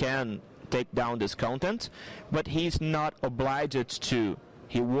 he can take down this content, but he's not obliged to.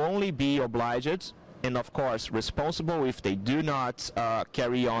 He will only be obliged and of course responsible if they do not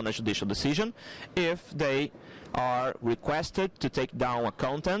carry on a judicial decision, if they are requested to take down a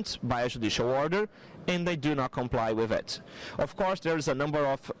content by a judicial order and they do not comply with it. Of course, there's a number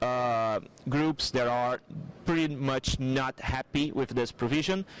of groups that are pretty much not happy with this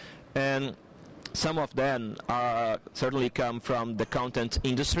provision, and some of them certainly come from the content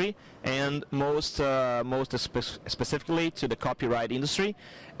industry, and most specifically to the copyright industry,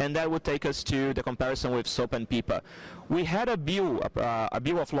 and that would take us to the comparison with SOAP and PIPA. We had a bill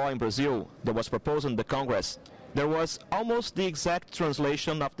of law in Brazil that was proposed in the Congress. There was almost the exact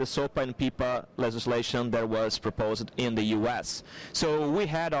translation of the SOAP and PIPA legislation that was proposed in the US. So we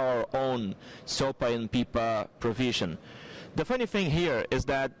had our own SOAP and PIPA provision. The funny thing here is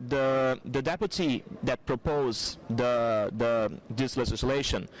that the deputy that proposed this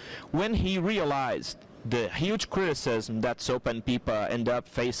legislation, when he realized the huge criticism that SOAP and PIPA end up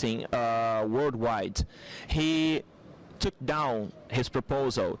facing worldwide, he took down his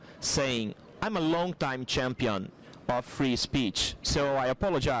proposal saying, "I'm a long-time champion of free speech, so I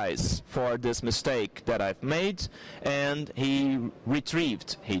apologize for this mistake that I've made," and he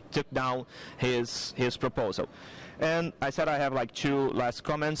took down his proposal. And I said I have like two last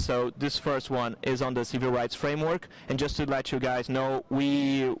comments. So this first one is on the civil rights framework, and just to let you guys know,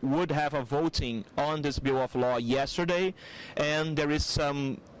 we would have a voting on this bill of law yesterday, and there is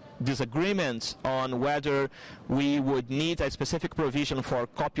some disagreement on whether we would need a specific provision for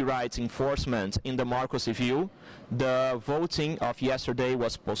copyright enforcement in the Marco Civil. The voting of yesterday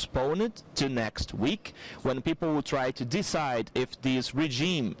was postponed to next week, when people will try to decide if this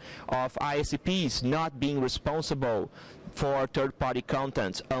regime of ISPs not being responsible for third-party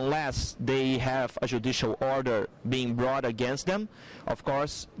content unless they have a judicial order being brought against them. Of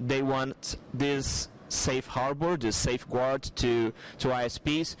course, they want this safe harbor, this safeguard to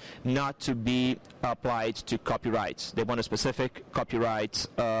ISPs not to be applied to copyrights. They want a specific copyright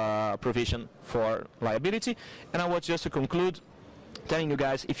provision for liability. And I want just to conclude telling you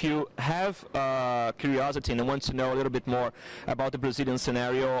guys, if you have curiosity and want to know a little bit more about the Brazilian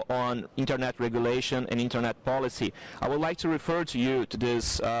scenario on internet regulation and internet policy, I would like to refer to you to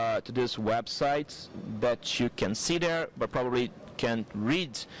this website that you can see there, but probably can't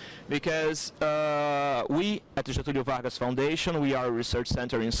read, because we at the Getúlio Vargas Foundation, we are a research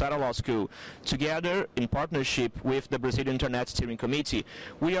center inside a law school, together in partnership with the Brazilian Internet Steering Committee,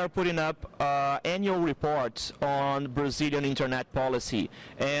 we are putting up annual reports on Brazilian internet policy,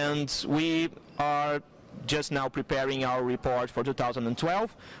 and we are just now preparing our report for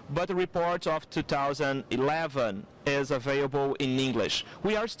 2012, but the report of 2011 is available in English.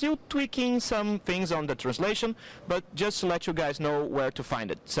 We are still tweaking some things on the translation, but just to let you guys know where to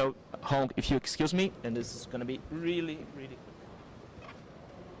find it. So, Hong, if you excuse me, and this is going to be really, really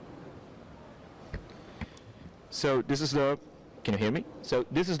quick. So this is the, can you hear me? So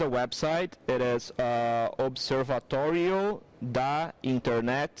this is the website. It is Observatório da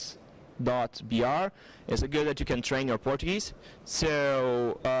Internet.br. It's good that you can train your Portuguese.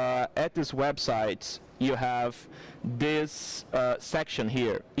 So at this website you have this section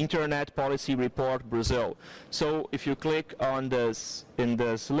here, Internet Policy Report Brazil. So if you click on this, in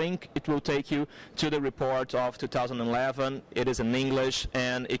this link, it will take you to the report of 2011. It is in English,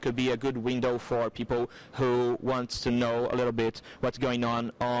 and it could be a good window for people who want to know a little bit what's going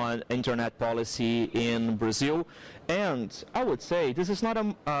on internet policy in Brazil. And I would say this is not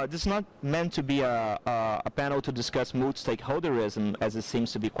meant to be a panel to discuss multi-stakeholderism, as it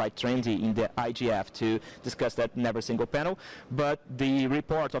seems to be quite trendy in the IGF2012 to discuss that in every single panel. But the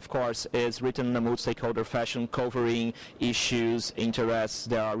report, of course, is written in a multi-stakeholder fashion, covering issues, interests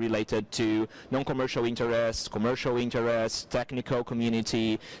that are related to non-commercial interests, commercial interests, technical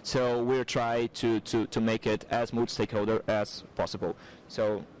community. So we'll try to make it as multi-stakeholder as possible.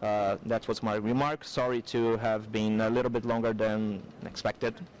 So that was my remark. Sorry to have been a little bit longer than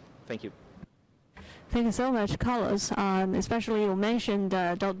expected. Thank you. Thank you so much, Carlos. Especially you mentioned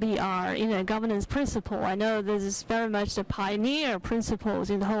 .br in a governance principle. I know this is very much the pioneer principles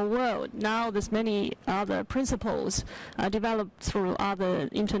in the whole world. Now there's many other principles developed through other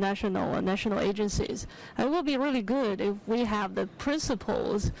international or national agencies. It will be really good if we have the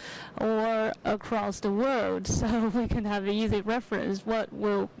principles or across the world, so we can have an easy reference what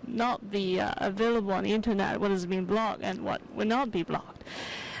will not be available on the internet, what is being blocked and what will not be blocked.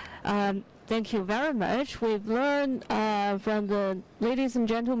 Thank you very much. We've learned from the ladies and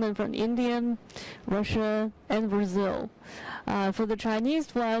gentlemen from India, Russia, and Brazil. For the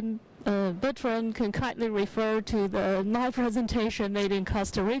Chinese one, Bertrand can kindly refer to my presentation made in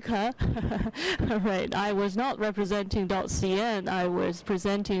Costa Rica. Right, I was not representing .cn. I was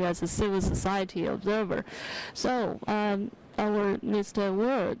presenting as a civil society observer. So, our Mr.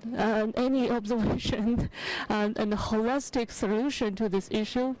 Ward, any observation and a holistic solution to this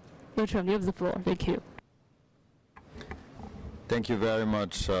issue? Bertrand, you have the floor. Thank you. Thank you very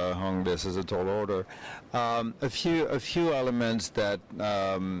much, Hong. This is a tall order. A few elements that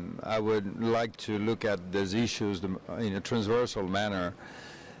I would like to look at these issues in a transversal manner.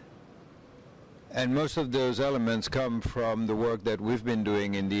 And most of those elements come from the work that we've been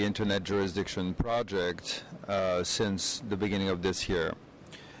doing in the Internet Jurisdiction Project since the beginning of this year.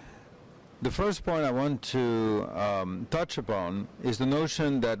 The first point I want to touch upon is the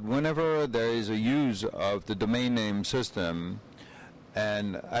notion that whenever there is a use of the domain name system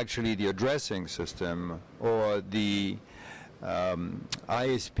and actually the addressing system or the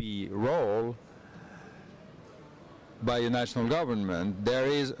ISP role by a national government, there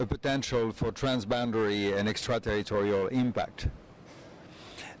is a potential for transboundary and extraterritorial impact.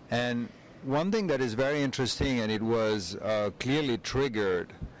 And one thing that is very interesting, and it was clearly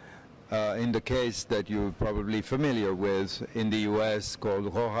triggered in the case that you're probably familiar with in the US called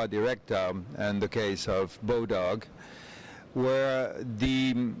Roja Directa, and the case of Bodog, where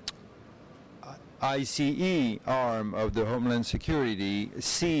the ICE arm of the Homeland Security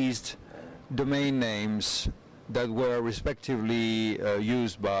seized domain names that were respectively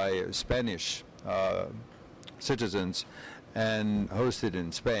used by Spanish citizens and hosted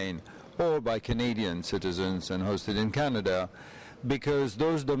in Spain, or by Canadian citizens and hosted in Canada, because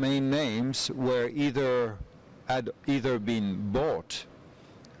those domain names were had either been bought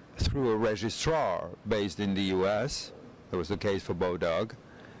through a registrar based in the US, that was the case for Bodog,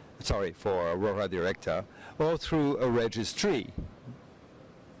 for Roja Directa, or through a registry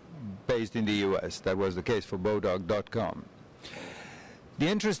based in the US, that was the case for Bodog.com. The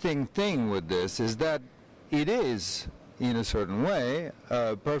interesting thing with this is that it is, in a certain way,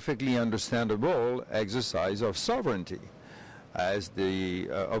 a perfectly understandable exercise of sovereignty, as the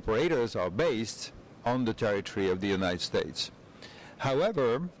operators are based on the territory of the United States.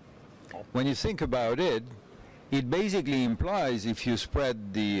 However, when you think about it, it basically implies, if you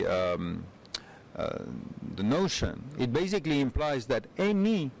spread the notion, it basically implies that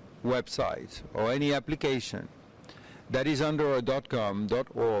any website or any application that is under a .com,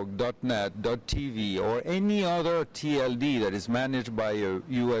 .org, .net, .tv, or any other TLD that is managed by a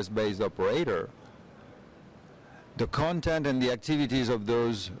US-based operator, the content and the activities of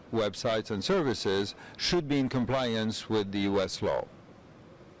those websites and services should be in compliance with the US law.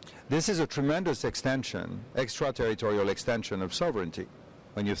 This is a tremendous extension, extraterritorial extension of sovereignty,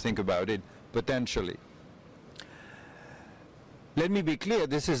 when you think about it, potentially. Let me be clear,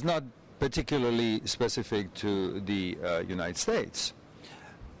 this is not particularly specific to the United States.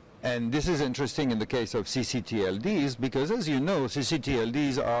 And this is interesting in the case of CCTLDs, because as you know,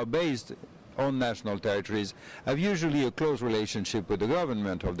 CCTLDs are based on national territories, have usually a close relationship with the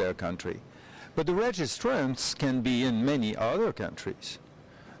government of their country. But the registrants can be in many other countries,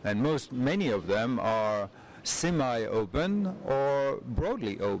 and many of them are semi-open or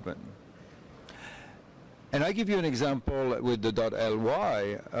broadly open. And I give you an example with the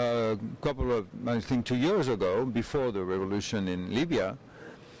 .ly. A couple of, I think 2 years ago, before the revolution in Libya,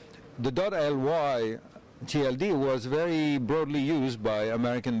 the .ly TLD was very broadly used by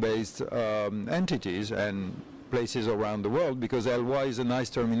American-based entities and places around the world, because ly is a nice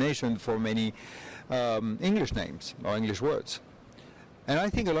termination for many English names or English words. And I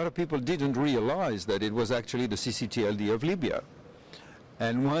think a lot of people didn't realize that it was actually the CCTLD of Libya.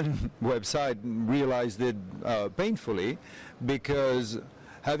 And one website realized it painfully, because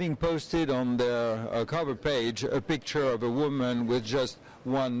having posted on their cover page a picture of a woman with just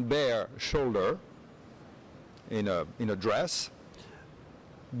one bare shoulder in a dress,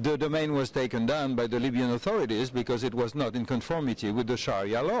 the domain was taken down by the Libyan authorities because it was not in conformity with the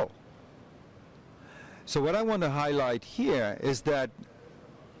Sharia law. So what I want to highlight here is that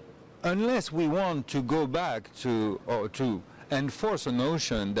unless we want to go back to, or to enforce a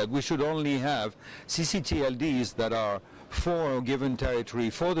notion that we should only have CCTLDs that are for a given territory,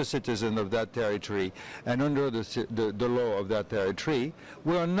 for the citizen of that territory, and under the law of that territory,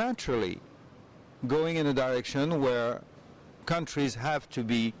 we are naturally going in a direction where countries have to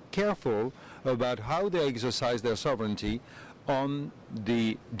be careful about how they exercise their sovereignty on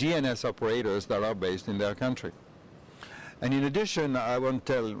the DNS operators that are based in their country. And in addition, I want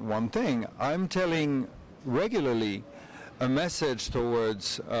to tell one thing. I'm telling regularly a message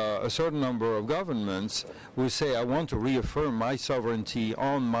towards a certain number of governments who say, I want to reaffirm my sovereignty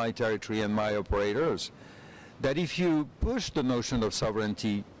on my territory and my operators, that if you push the notion of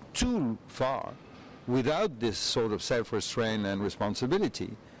sovereignty too far without this sort of self-restraint and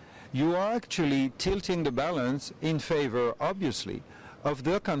responsibility, you are actually tilting the balance in favor, obviously, of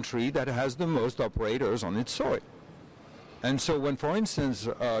the country that has the most operators on its soil. And so when, for instance,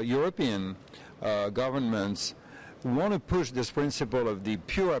 European governments want to push this principle of the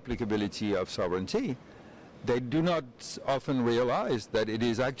pure applicability of sovereignty, they do not often realize that it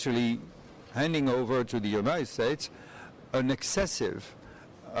is actually handing over to the United States an excessive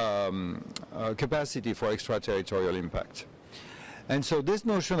capacity for extraterritorial impact. And so this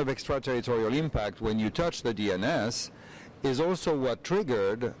notion of extraterritorial impact when you touch the DNS is also what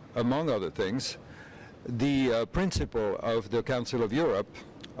triggered, among other things, the principle of the Council of Europe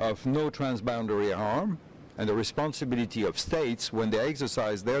of no transboundary harm, and the responsibility of states when they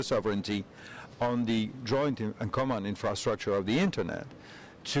exercise their sovereignty on the joint and common infrastructure of the Internet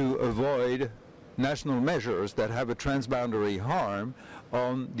to avoid national measures that have a transboundary harm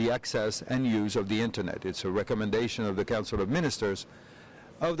on the access and use of the Internet. It's a recommendation of the Council of Ministers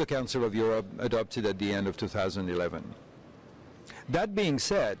of the Council of Europe adopted at the end of 2011. That being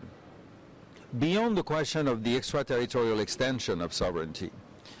said, beyond the question of the extraterritorial extension of sovereignty,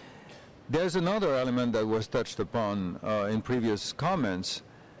 there's another element that was touched upon in previous comments,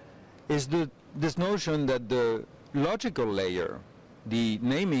 is this notion that the logical layer, the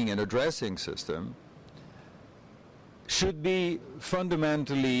naming and addressing system, should be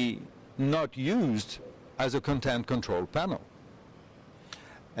fundamentally not used as a content control panel.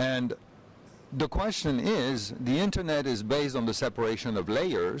 And the question is, the Internet is based on the separation of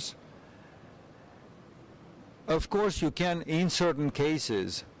layers. Of course, you can, in certain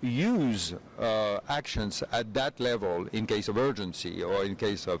cases, use actions at that level in case of urgency or in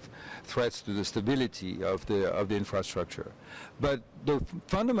case of threats to the stability of the infrastructure. But the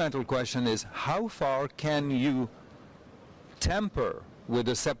fundamental question is, how far can you tamper with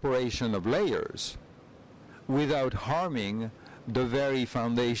the separation of layers without harming the very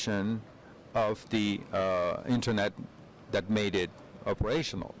foundation of the Internet that made it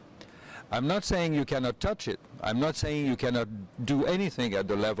operational? I'm not saying you cannot touch it. I'm not saying you cannot do anything at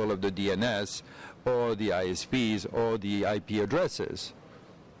the level of the DNS or the ISPs or the IP addresses.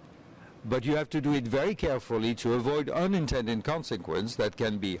 But you have to do it very carefully to avoid unintended consequence that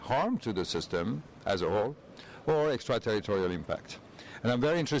can be harm to the system as a whole or extraterritorial impact. And I'm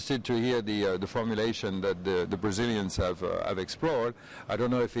very interested to hear the formulation that the Brazilians have explored. I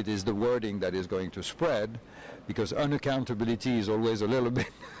don't know if it is the wording that is going to spread, because unaccountability is always a little bit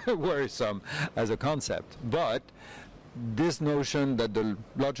worrisome as a concept. But this notion that the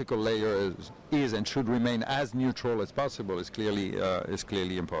logical layer is and should remain as neutral as possible is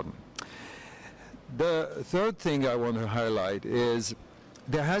clearly important. The third thing I want to highlight is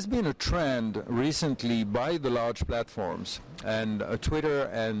there has been a trend recently by the large platforms, and Twitter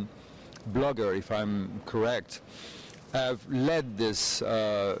and Blogger, if I'm correct, have led this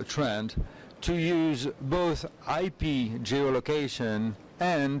trend to use both IP geolocation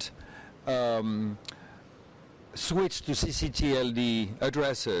and switch to CCTLD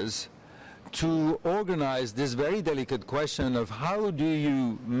addresses to organize this very delicate question of how do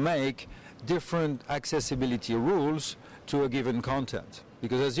you make different accessibility rules to a given content.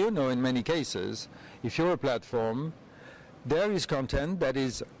 Because as you know, in many cases, if you're a platform, there is content that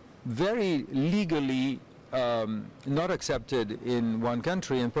is very legally not accepted in one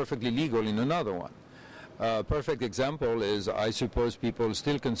country and perfectly legal in another one. Perfect example is, I suppose people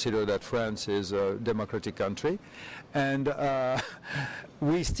still consider that France is a democratic country, and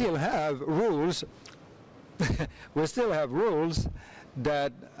we still have rules we still have rules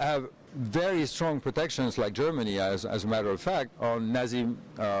that have very strong protections, like Germany, as a matter of fact, on Nazi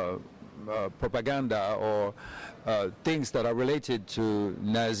propaganda or things that are related to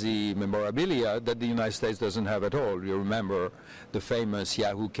Nazi memorabilia that the United States doesn't have at all. You remember the famous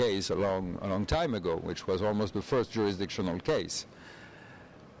Yahoo case a long time ago, which was almost the first jurisdictional case.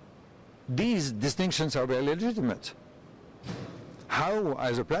 These distinctions are very legitimate. How,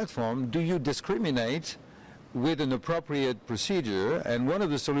 as a platform, do you discriminate with an appropriate procedure? And one of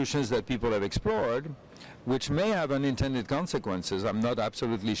the solutions that people have explored, which may have unintended consequences, I'm not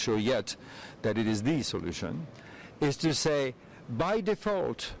absolutely sure yet that it is the solution, is to say, by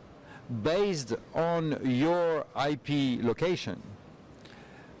default, based on your IP location,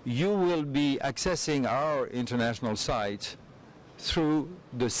 you will be accessing our international site through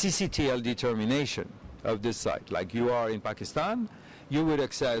the CCTL determination of this site. Like you are in Pakistan, you would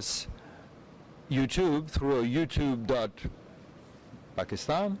access YouTube through a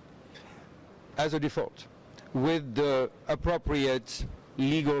youtube.pakistan as a default, with the appropriate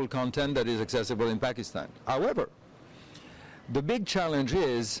legal content that is accessible in Pakistan. However, the big challenge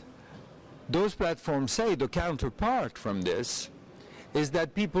is, those platforms say the counterpart from this is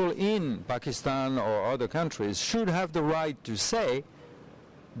that people in Pakistan or other countries should have the right to say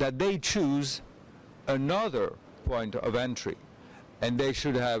that they choose another point of entry, and they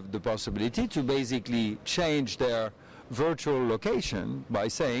should have the possibility to basically change their virtual location by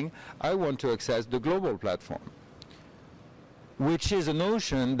saying, I want to access the global platform, which is a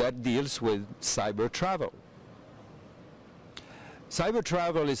notion that deals with cyber travel. Cyber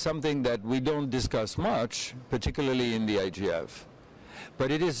travel is something that we don't discuss much, particularly in the IGF,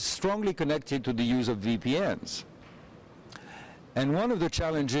 but it is strongly connected to the use of VPNs. And one of the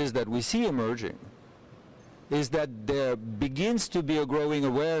challenges that we see emerging is that there begins to be a growing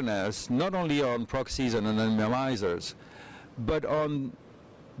awareness, not only on proxies and anonymizers, but on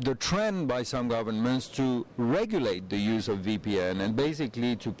the trend by some governments to regulate the use of VPN and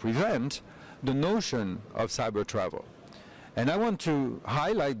basically to prevent the notion of cyber travel. And I want to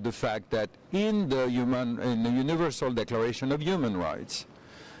highlight the fact that in the Universal Declaration of Human Rights,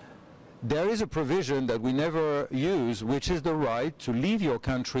 there is a provision that we never use, which is the right to leave your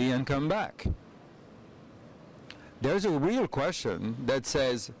country and come back. There's a real question that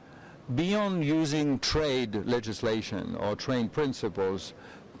says, beyond using trade legislation or trade principles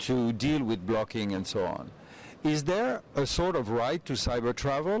to deal with blocking and so on, is there a sort of right to cyber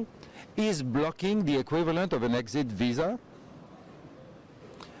travel? Is blocking the equivalent of an exit visa?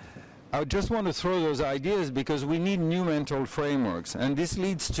 I just want to throw those ideas because we need new mental frameworks, and this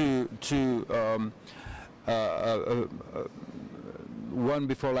leads to one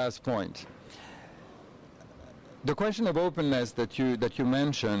before last point. The question of openness that you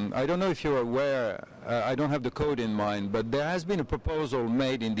mentioned, I don't know if you're aware, I don't have the code in mind, but there has been a proposal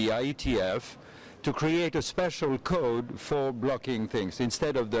made in the IETF to create a special code for blocking things.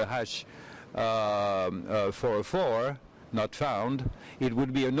 Instead of the hash 404, not found, it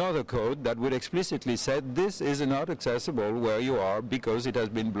would be another code that would explicitly say this is not accessible where you are because it has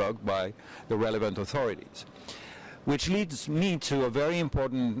been blocked by the relevant authorities. Which leads me to a very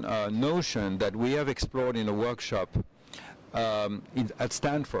important notion that we have explored in a workshop at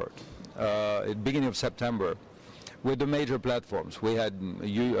Stanford at the beginning of September with the major platforms. We had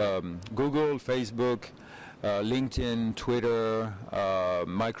Google, Facebook, LinkedIn, Twitter,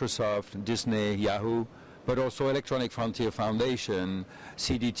 Microsoft, Disney, Yahoo, but also Electronic Frontier Foundation,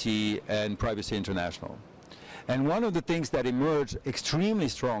 CDT, and Privacy International. And one of the things that emerged extremely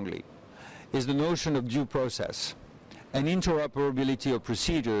strongly is the notion of due process and interoperability of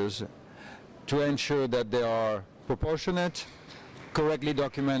procedures to ensure that they are proportionate, correctly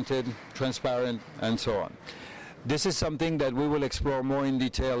documented, transparent, and so on. This is something that we will explore more in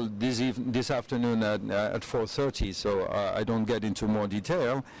detail this afternoon at 4:30, so I don't get into more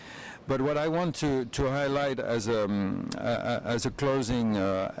detail. But what I want to highlight as a closing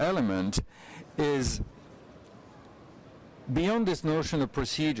element is, beyond this notion of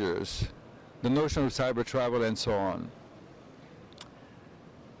procedures, the notion of cyber travel and so on,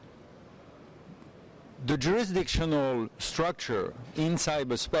 the jurisdictional structure in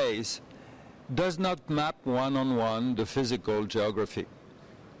cyberspace does not map one-on-one the physical geography.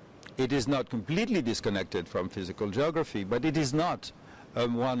 It is not completely disconnected from physical geography, but it is not a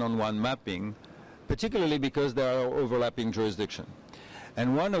one-on-one mapping, particularly because there are overlapping jurisdictions.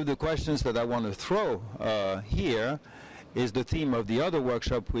 And one of the questions that I want to throw here is the theme of the other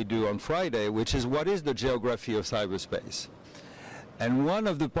workshop we do on Friday, which is what is the geography of cyberspace? And one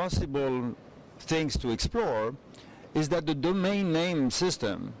of the possible things to explore is that the domain name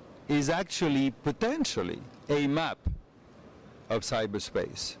system is actually potentially a map of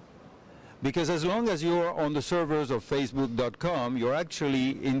cyberspace. Because as long as you're on the servers of Facebook.com, you're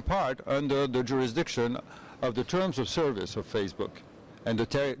actually in part under the jurisdiction of the terms of service of Facebook and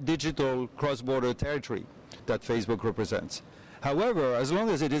the digital cross-border territory that Facebook represents. However, as long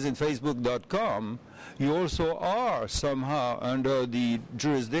as it is in Facebook.com, you also are somehow under the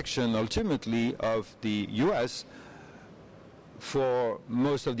jurisdiction ultimately of the US for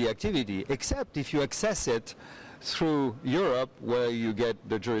most of the activity, except if you access it through Europe, where you get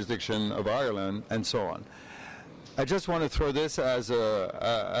the jurisdiction of Ireland and so on. I just want to throw this as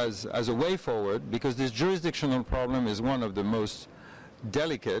a way forward, because this jurisdictional problem is one of the most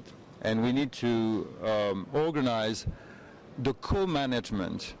delicate, and we need to organize the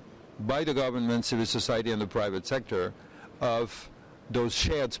co-management by the government, civil society, and the private sector of those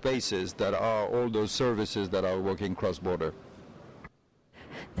shared spaces that are all those services that are working cross-border.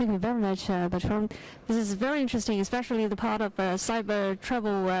 Thank you very much, Bertrand. This is very interesting, especially the part of cyber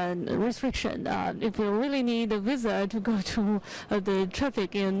travel restriction. If you really need a visa to go to the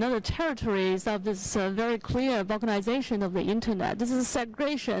traffic in another territories of this very clear balkanization of the internet. This is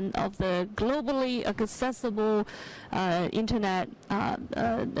segregation of the globally accessible internet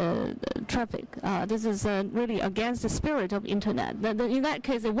traffic. This is really against the spirit of internet. In that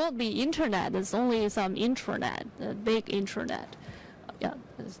case, it won't be internet. It's only some intranet, big intranet. Yeah,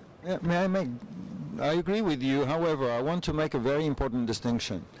 I agree with you. However, I want to make a very important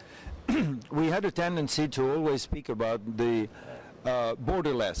distinction. We had a tendency to always speak about the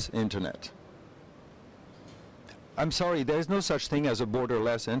borderless internet. I'm sorry, there is no such thing as a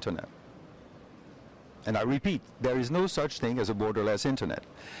borderless internet. And I repeat, there is no such thing as a borderless internet.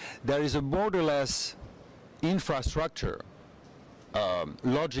 There is a borderless infrastructure,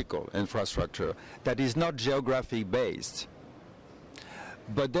 logical infrastructure, that is not geographic based.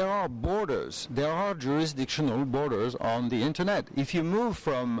 But there are borders, there are jurisdictional borders on the internet. If you move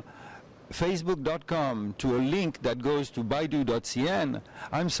from Facebook.com to a link that goes to Baidu.cn,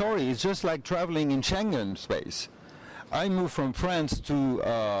 I'm sorry, it's just like traveling in Schengen space. I moved from France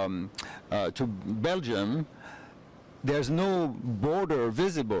to Belgium. There's no border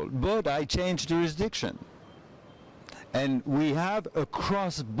visible, but I changed jurisdiction. And we have a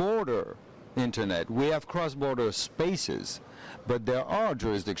cross-border internet. We have cross-border spaces. But there are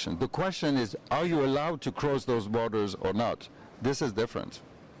jurisdictions. The question is, are you allowed to cross those borders or not? This is different.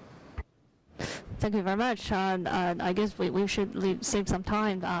 Thank you very much. I guess we should save some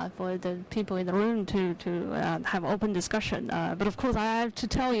time for the people in the room to have open discussion. But of course, I have to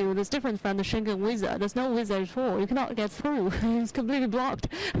tell you, there's difference from the Schengen visa. There's no visa at all. You cannot get through. It's completely blocked.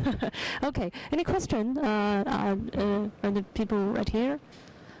 Okay. Any question from the people right here?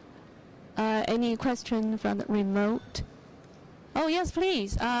 Any question from the remote? Oh, yes,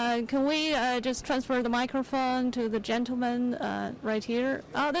 please. Can we just transfer the microphone to the gentleman right here?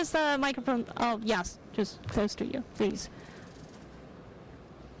 Oh, there's a microphone. Oh, yes, just close to you, please.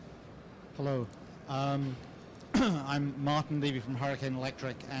 Hello. I'm Martin Levy from Hurricane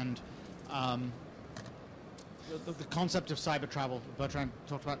Electric, and the concept of cyber travel Bertrand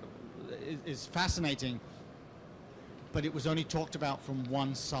talked about is fascinating, but it was only talked about from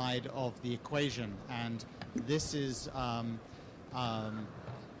one side of the equation, and this is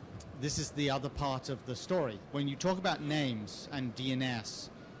the other part of the story. When you talk about names and DNS,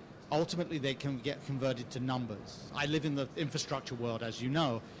 ultimately they can get converted to numbers. I live in the infrastructure world, as you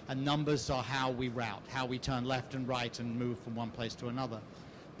know, and numbers are how we route, how we turn left and right and move from one place to another.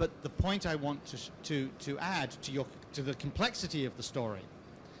 But the point I want to add to the complexity of the story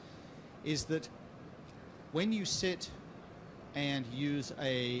is that when you sit and use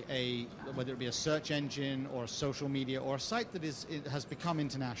whether it be a search engine or a social media or a site that has become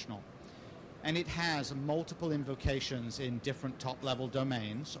international, and it has multiple invocations in different top-level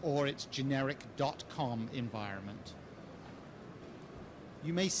domains, or its generic .com environment,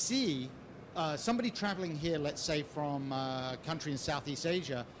 you may see somebody traveling here, let's say from a country in Southeast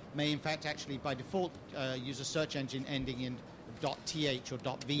Asia, may in fact actually by default use a search engine ending in .th or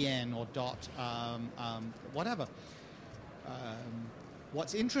 .vn or whatever.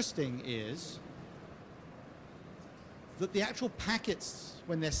 What's interesting is that the actual packets,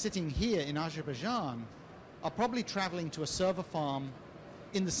 when they're sitting here in Azerbaijan, are probably traveling to a server farm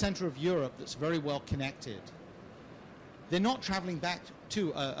in the center of Europe that's very well connected. They're not traveling back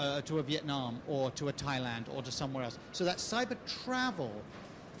to a Vietnam or to a Thailand or to somewhere else. So that cyber travel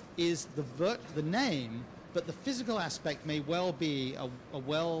is the name, but the physical aspect may well be a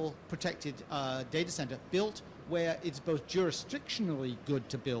well-protected data center built where it's both jurisdictionally good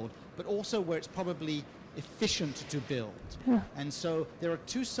to build, but also where it's probably efficient to build. Yeah. And so there are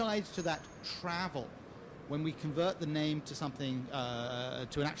two sides to that travel. when we convert the name to something,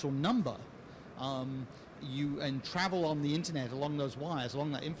 to an actual number, and travel on the internet along those wires,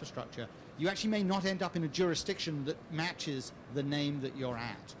 along that infrastructure, you actually may not end up in a jurisdiction that matches the name that you're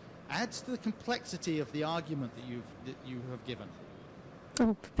at. Adds to the complexity of the argument that you have given.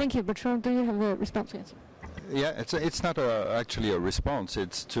 Oh, thank you, Bertrand. Do you have a response to answer? Yeah, it's not actually a response.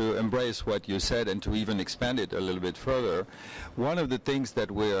 It's to embrace what you said and to even expand it a little bit further. One of the things that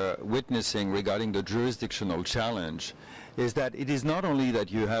we're witnessing regarding the jurisdictional challenge is that it is not only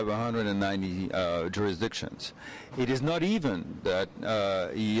that you have 190 jurisdictions. It is not even that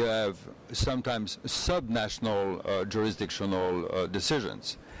you have sometimes subnational jurisdictional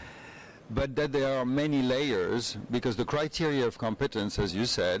decisions, but that there are many layers, because the criteria of competence, as you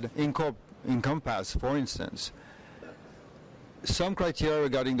said, encompass, for instance, some criteria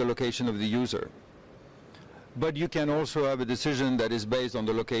regarding the location of the user. But you can also have a decision that is based on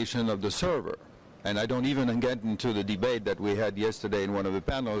the location of the server. And I don't even get into the debate that we had yesterday in one of the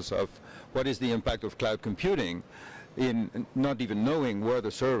panels of what is the impact of cloud computing in not even knowing where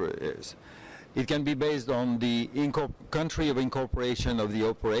the server is. It can be based on the country of incorporation of the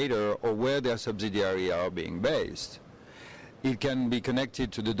operator or where their subsidiary are being based. It can be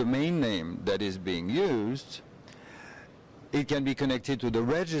connected to the domain name that is being used. It can be connected to the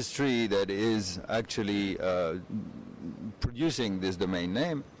registry that is actually producing this domain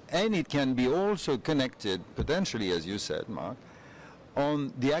name. And it can be also connected, potentially, as you said, Mark,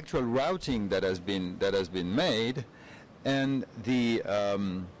 on the actual routing that has been made, and the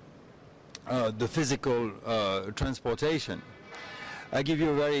physical transportation. I give you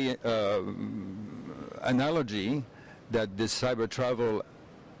a very analogy that this cyber travel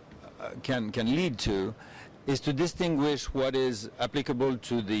can lead to, is to distinguish what is applicable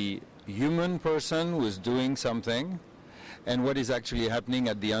to the human person who is doing something and what is actually happening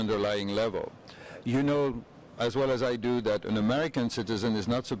at the underlying level. You know as well as I do that an American citizen is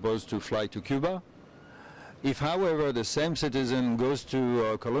not supposed to fly to Cuba. If, however, the same citizen goes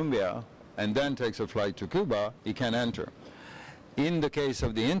to Colombia and then takes a flight to Cuba, he can enter. In the case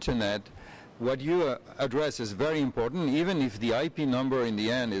of the internet, what you address is very important. Even if the IP number in the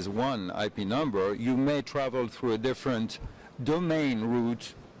end is one IP number, you may travel through a different domain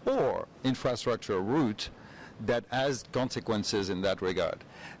route or infrastructure route that has consequences in that regard.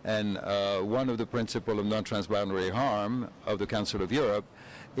 And one of the principles of non-transboundary harm of the Council of Europe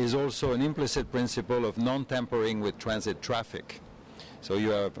is also an implicit principle of non-tampering with transit traffic. So you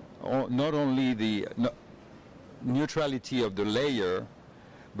have not only the neutrality of the layer,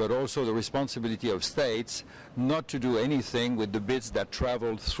 but also the responsibility of states not to do anything with the bits that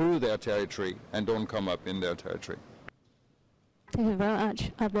travel through their territory and don't come up in their territory. Thank you very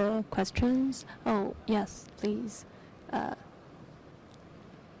much. Other questions? Oh, yes, please.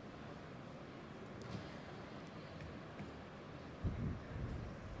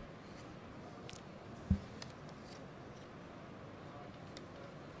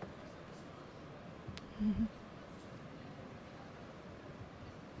 Mm-hmm.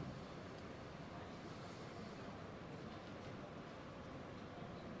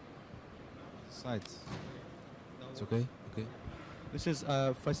 Sides. It's okay? Okay. This is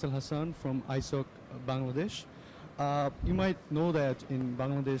Faisal Hassan from ISOC Bangladesh. You might know that in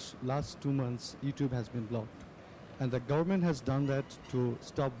Bangladesh, last 2 months, YouTube has been blocked. And the government has done that to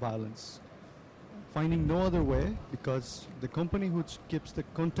stop violence. Finding no other way, because the company which keeps the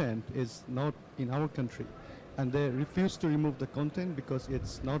content is not in our country. And they refuse to remove the content because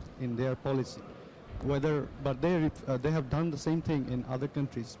it's not in their policy. But they have done the same thing in other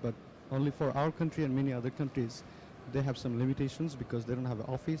countries, but only for our country and many other countries, they have some limitations because they don't have an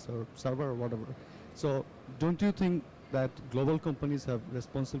office or server or whatever. So don't you think that global companies have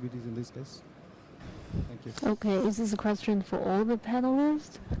responsibilities in this case? Thank you. Okay, is this a question for all the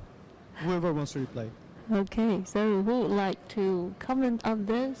panelists? Whoever wants to reply. Okay, so who would like to comment on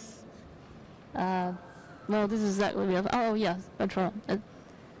this? Well, this is exactly oh yes, Bertrand.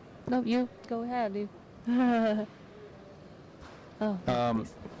 No, you go ahead.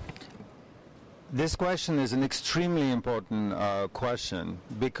 This question is an extremely important question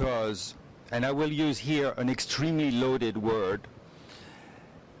because, and I will use here an extremely loaded word.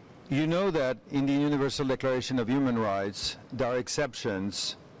 You know that in the Universal Declaration of Human Rights, there are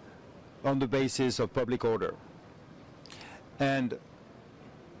exceptions on the basis of public order. And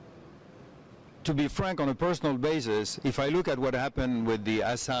to be frank, on a personal basis, if I look at what happened with the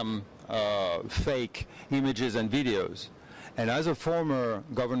Assam fake images and videos, and as a former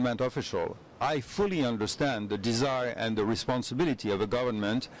government official, I fully understand the desire and the responsibility of a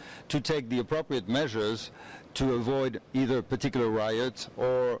government to take the appropriate measures to avoid either particular riots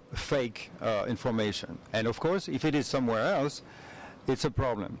or fake information. And of course, if it is somewhere else, it's a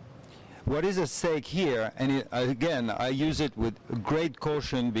problem. What is at stake here, and again, I use it with great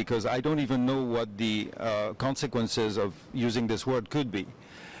caution because I don't even know what the consequences of using this word could be.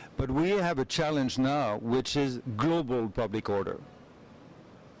 But we have a challenge now, which is global public order.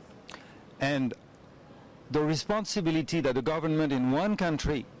 And the responsibility that the government in one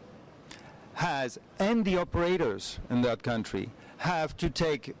country has and the operators in that country have to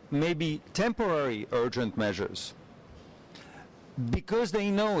take maybe temporary urgent measures because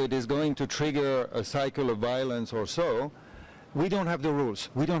they know it is going to trigger a cycle of violence or so. We don't have the rules,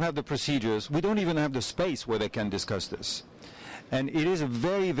 we don't have the procedures, we don't even have the space where they can discuss this. And it is a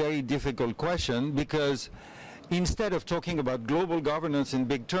very, very difficult question because instead of talking about global governance in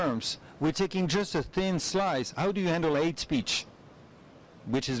big terms, we're taking just a thin slice. How do you handle hate speech,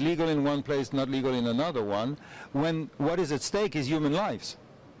 which is legal in one place, not legal in another one, when what is at stake is human lives?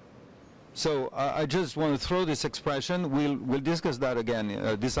 So I just want to throw this expression. We'll discuss that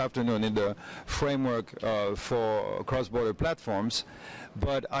again this afternoon in the framework for cross-border platforms.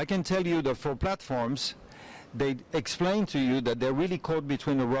 But I can tell you that for platforms, they explain to you that they're really caught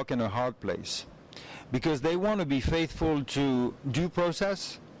between a rock and a hard place, because they want to be faithful to due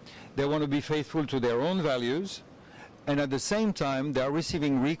process, they want to be faithful to their own values, and at the same time they are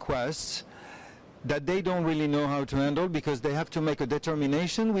receiving requests that they don't really know how to handle because they have to make a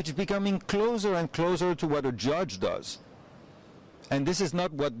determination which is becoming closer and closer to what a judge does. And this is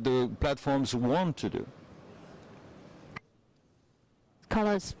not what the platforms want to do.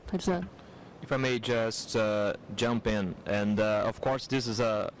 Carlos, please. If I may just jump in, and of course this is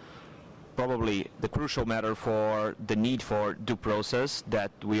probably the crucial matter for the need for due process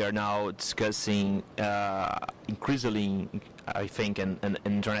that we are now discussing increasingly, I think, in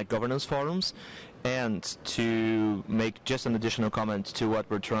internet governance forums. And to make just an additional comment to what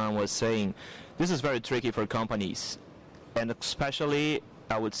Bertrand was saying, this is very tricky for companies, and especially,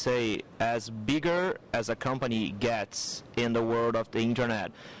 I would say, as bigger as a company gets in the world of the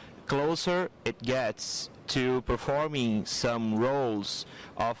internet, closer it gets to performing some roles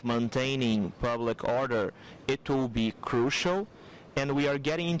of maintaining public order, it will be crucial. And we are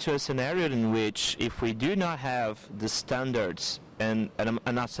getting into a scenario in which if we do not have the standards, and I'm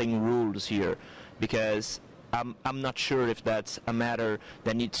not saying rules here, because I'm not sure if that's a matter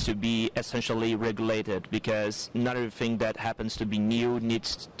that needs to be essentially regulated, because not everything that happens to be new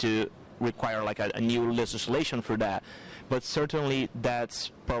needs to require like a new legislation for that. But certainly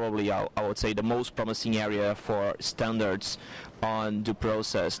that's probably, I would say, the most promising area for standards on due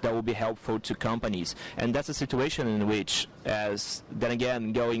process that will be helpful to companies. And that's a situation in which, as then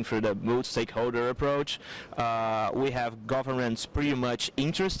again going through the multi-stakeholder approach, we have governments pretty much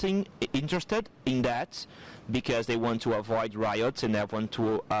interested in that because they want to avoid riots and they want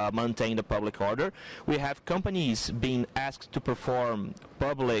to maintain the public order. We have companies being asked to perform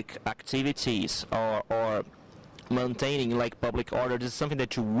public activities or maintaining like public order. This is something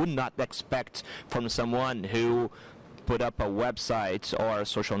that you would not expect from someone who put up a website or a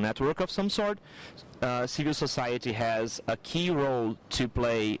social network of some sort. Civil society has a key role to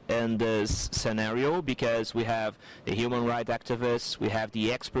play in this scenario because we have the human rights activists, we have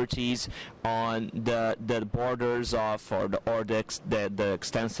the expertise on the borders of or the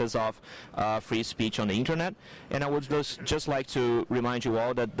extenses of free speech on the internet. And I would just like to remind you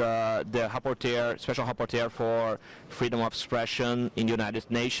all that the special rapporteur for freedom of expression in the United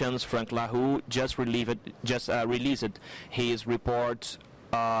Nations, Frank Lahou, just released his report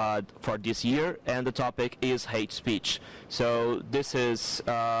for this year, and the topic is hate speech. So this is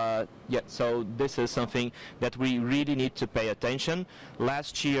this is something that we really need to pay attention.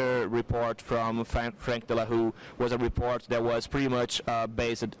 Last year report from Frank Delahou was a report that was pretty much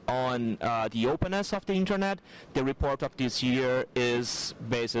based on the openness of the internet. The report of this year is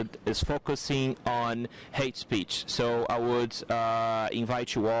focusing on hate speech. So I would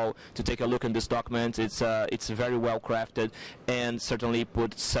invite you all to take a look in this document. It's very well crafted and certainly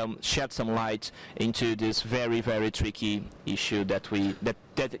shed some light into this very, very tricky issue that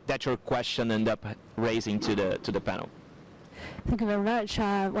your question ended up raising to the panel. Thank you very much.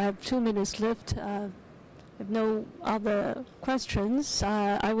 We have 2 minutes left. If no other questions,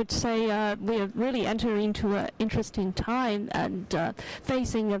 I would say we are really entering into an interesting time and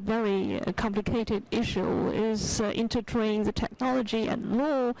facing a very complicated issue is intertwining the technology and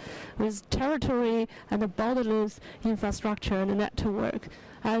law with territory and the borderless infrastructure and the network.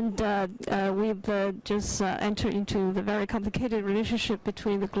 And we've just entered into the very complicated relationship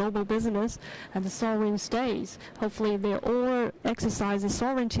between the global business and the sovereign states. Hopefully they all exercise the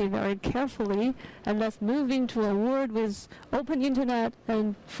sovereignty very carefully, and let's move into a world with open internet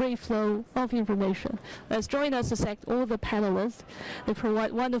and free flow of information. Let's join us to thank all the panelists. They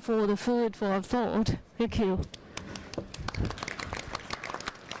provide wonderful food for thought. Thank you.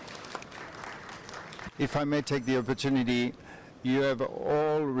 If I may take the opportunity, you have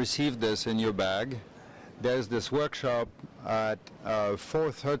all received this in your bag. There's this workshop at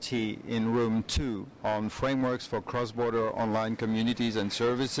 4:30 in room 2 on frameworks for cross-border online communities and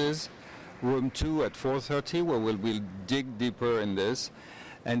services. Room 2 at 4:30, where we'll dig deeper in this.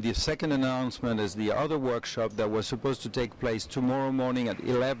 And the second announcement is the other workshop that was supposed to take place tomorrow morning at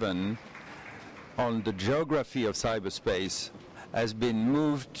 11 on the geography of cyberspace has been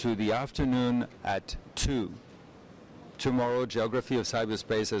moved to the afternoon at 2. Tomorrow, geography of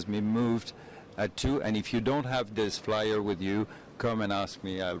cyberspace has been moved at 2, and if you don't have this flyer with you, come and ask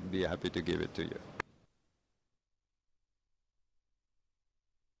me. I'll be happy to give it to you.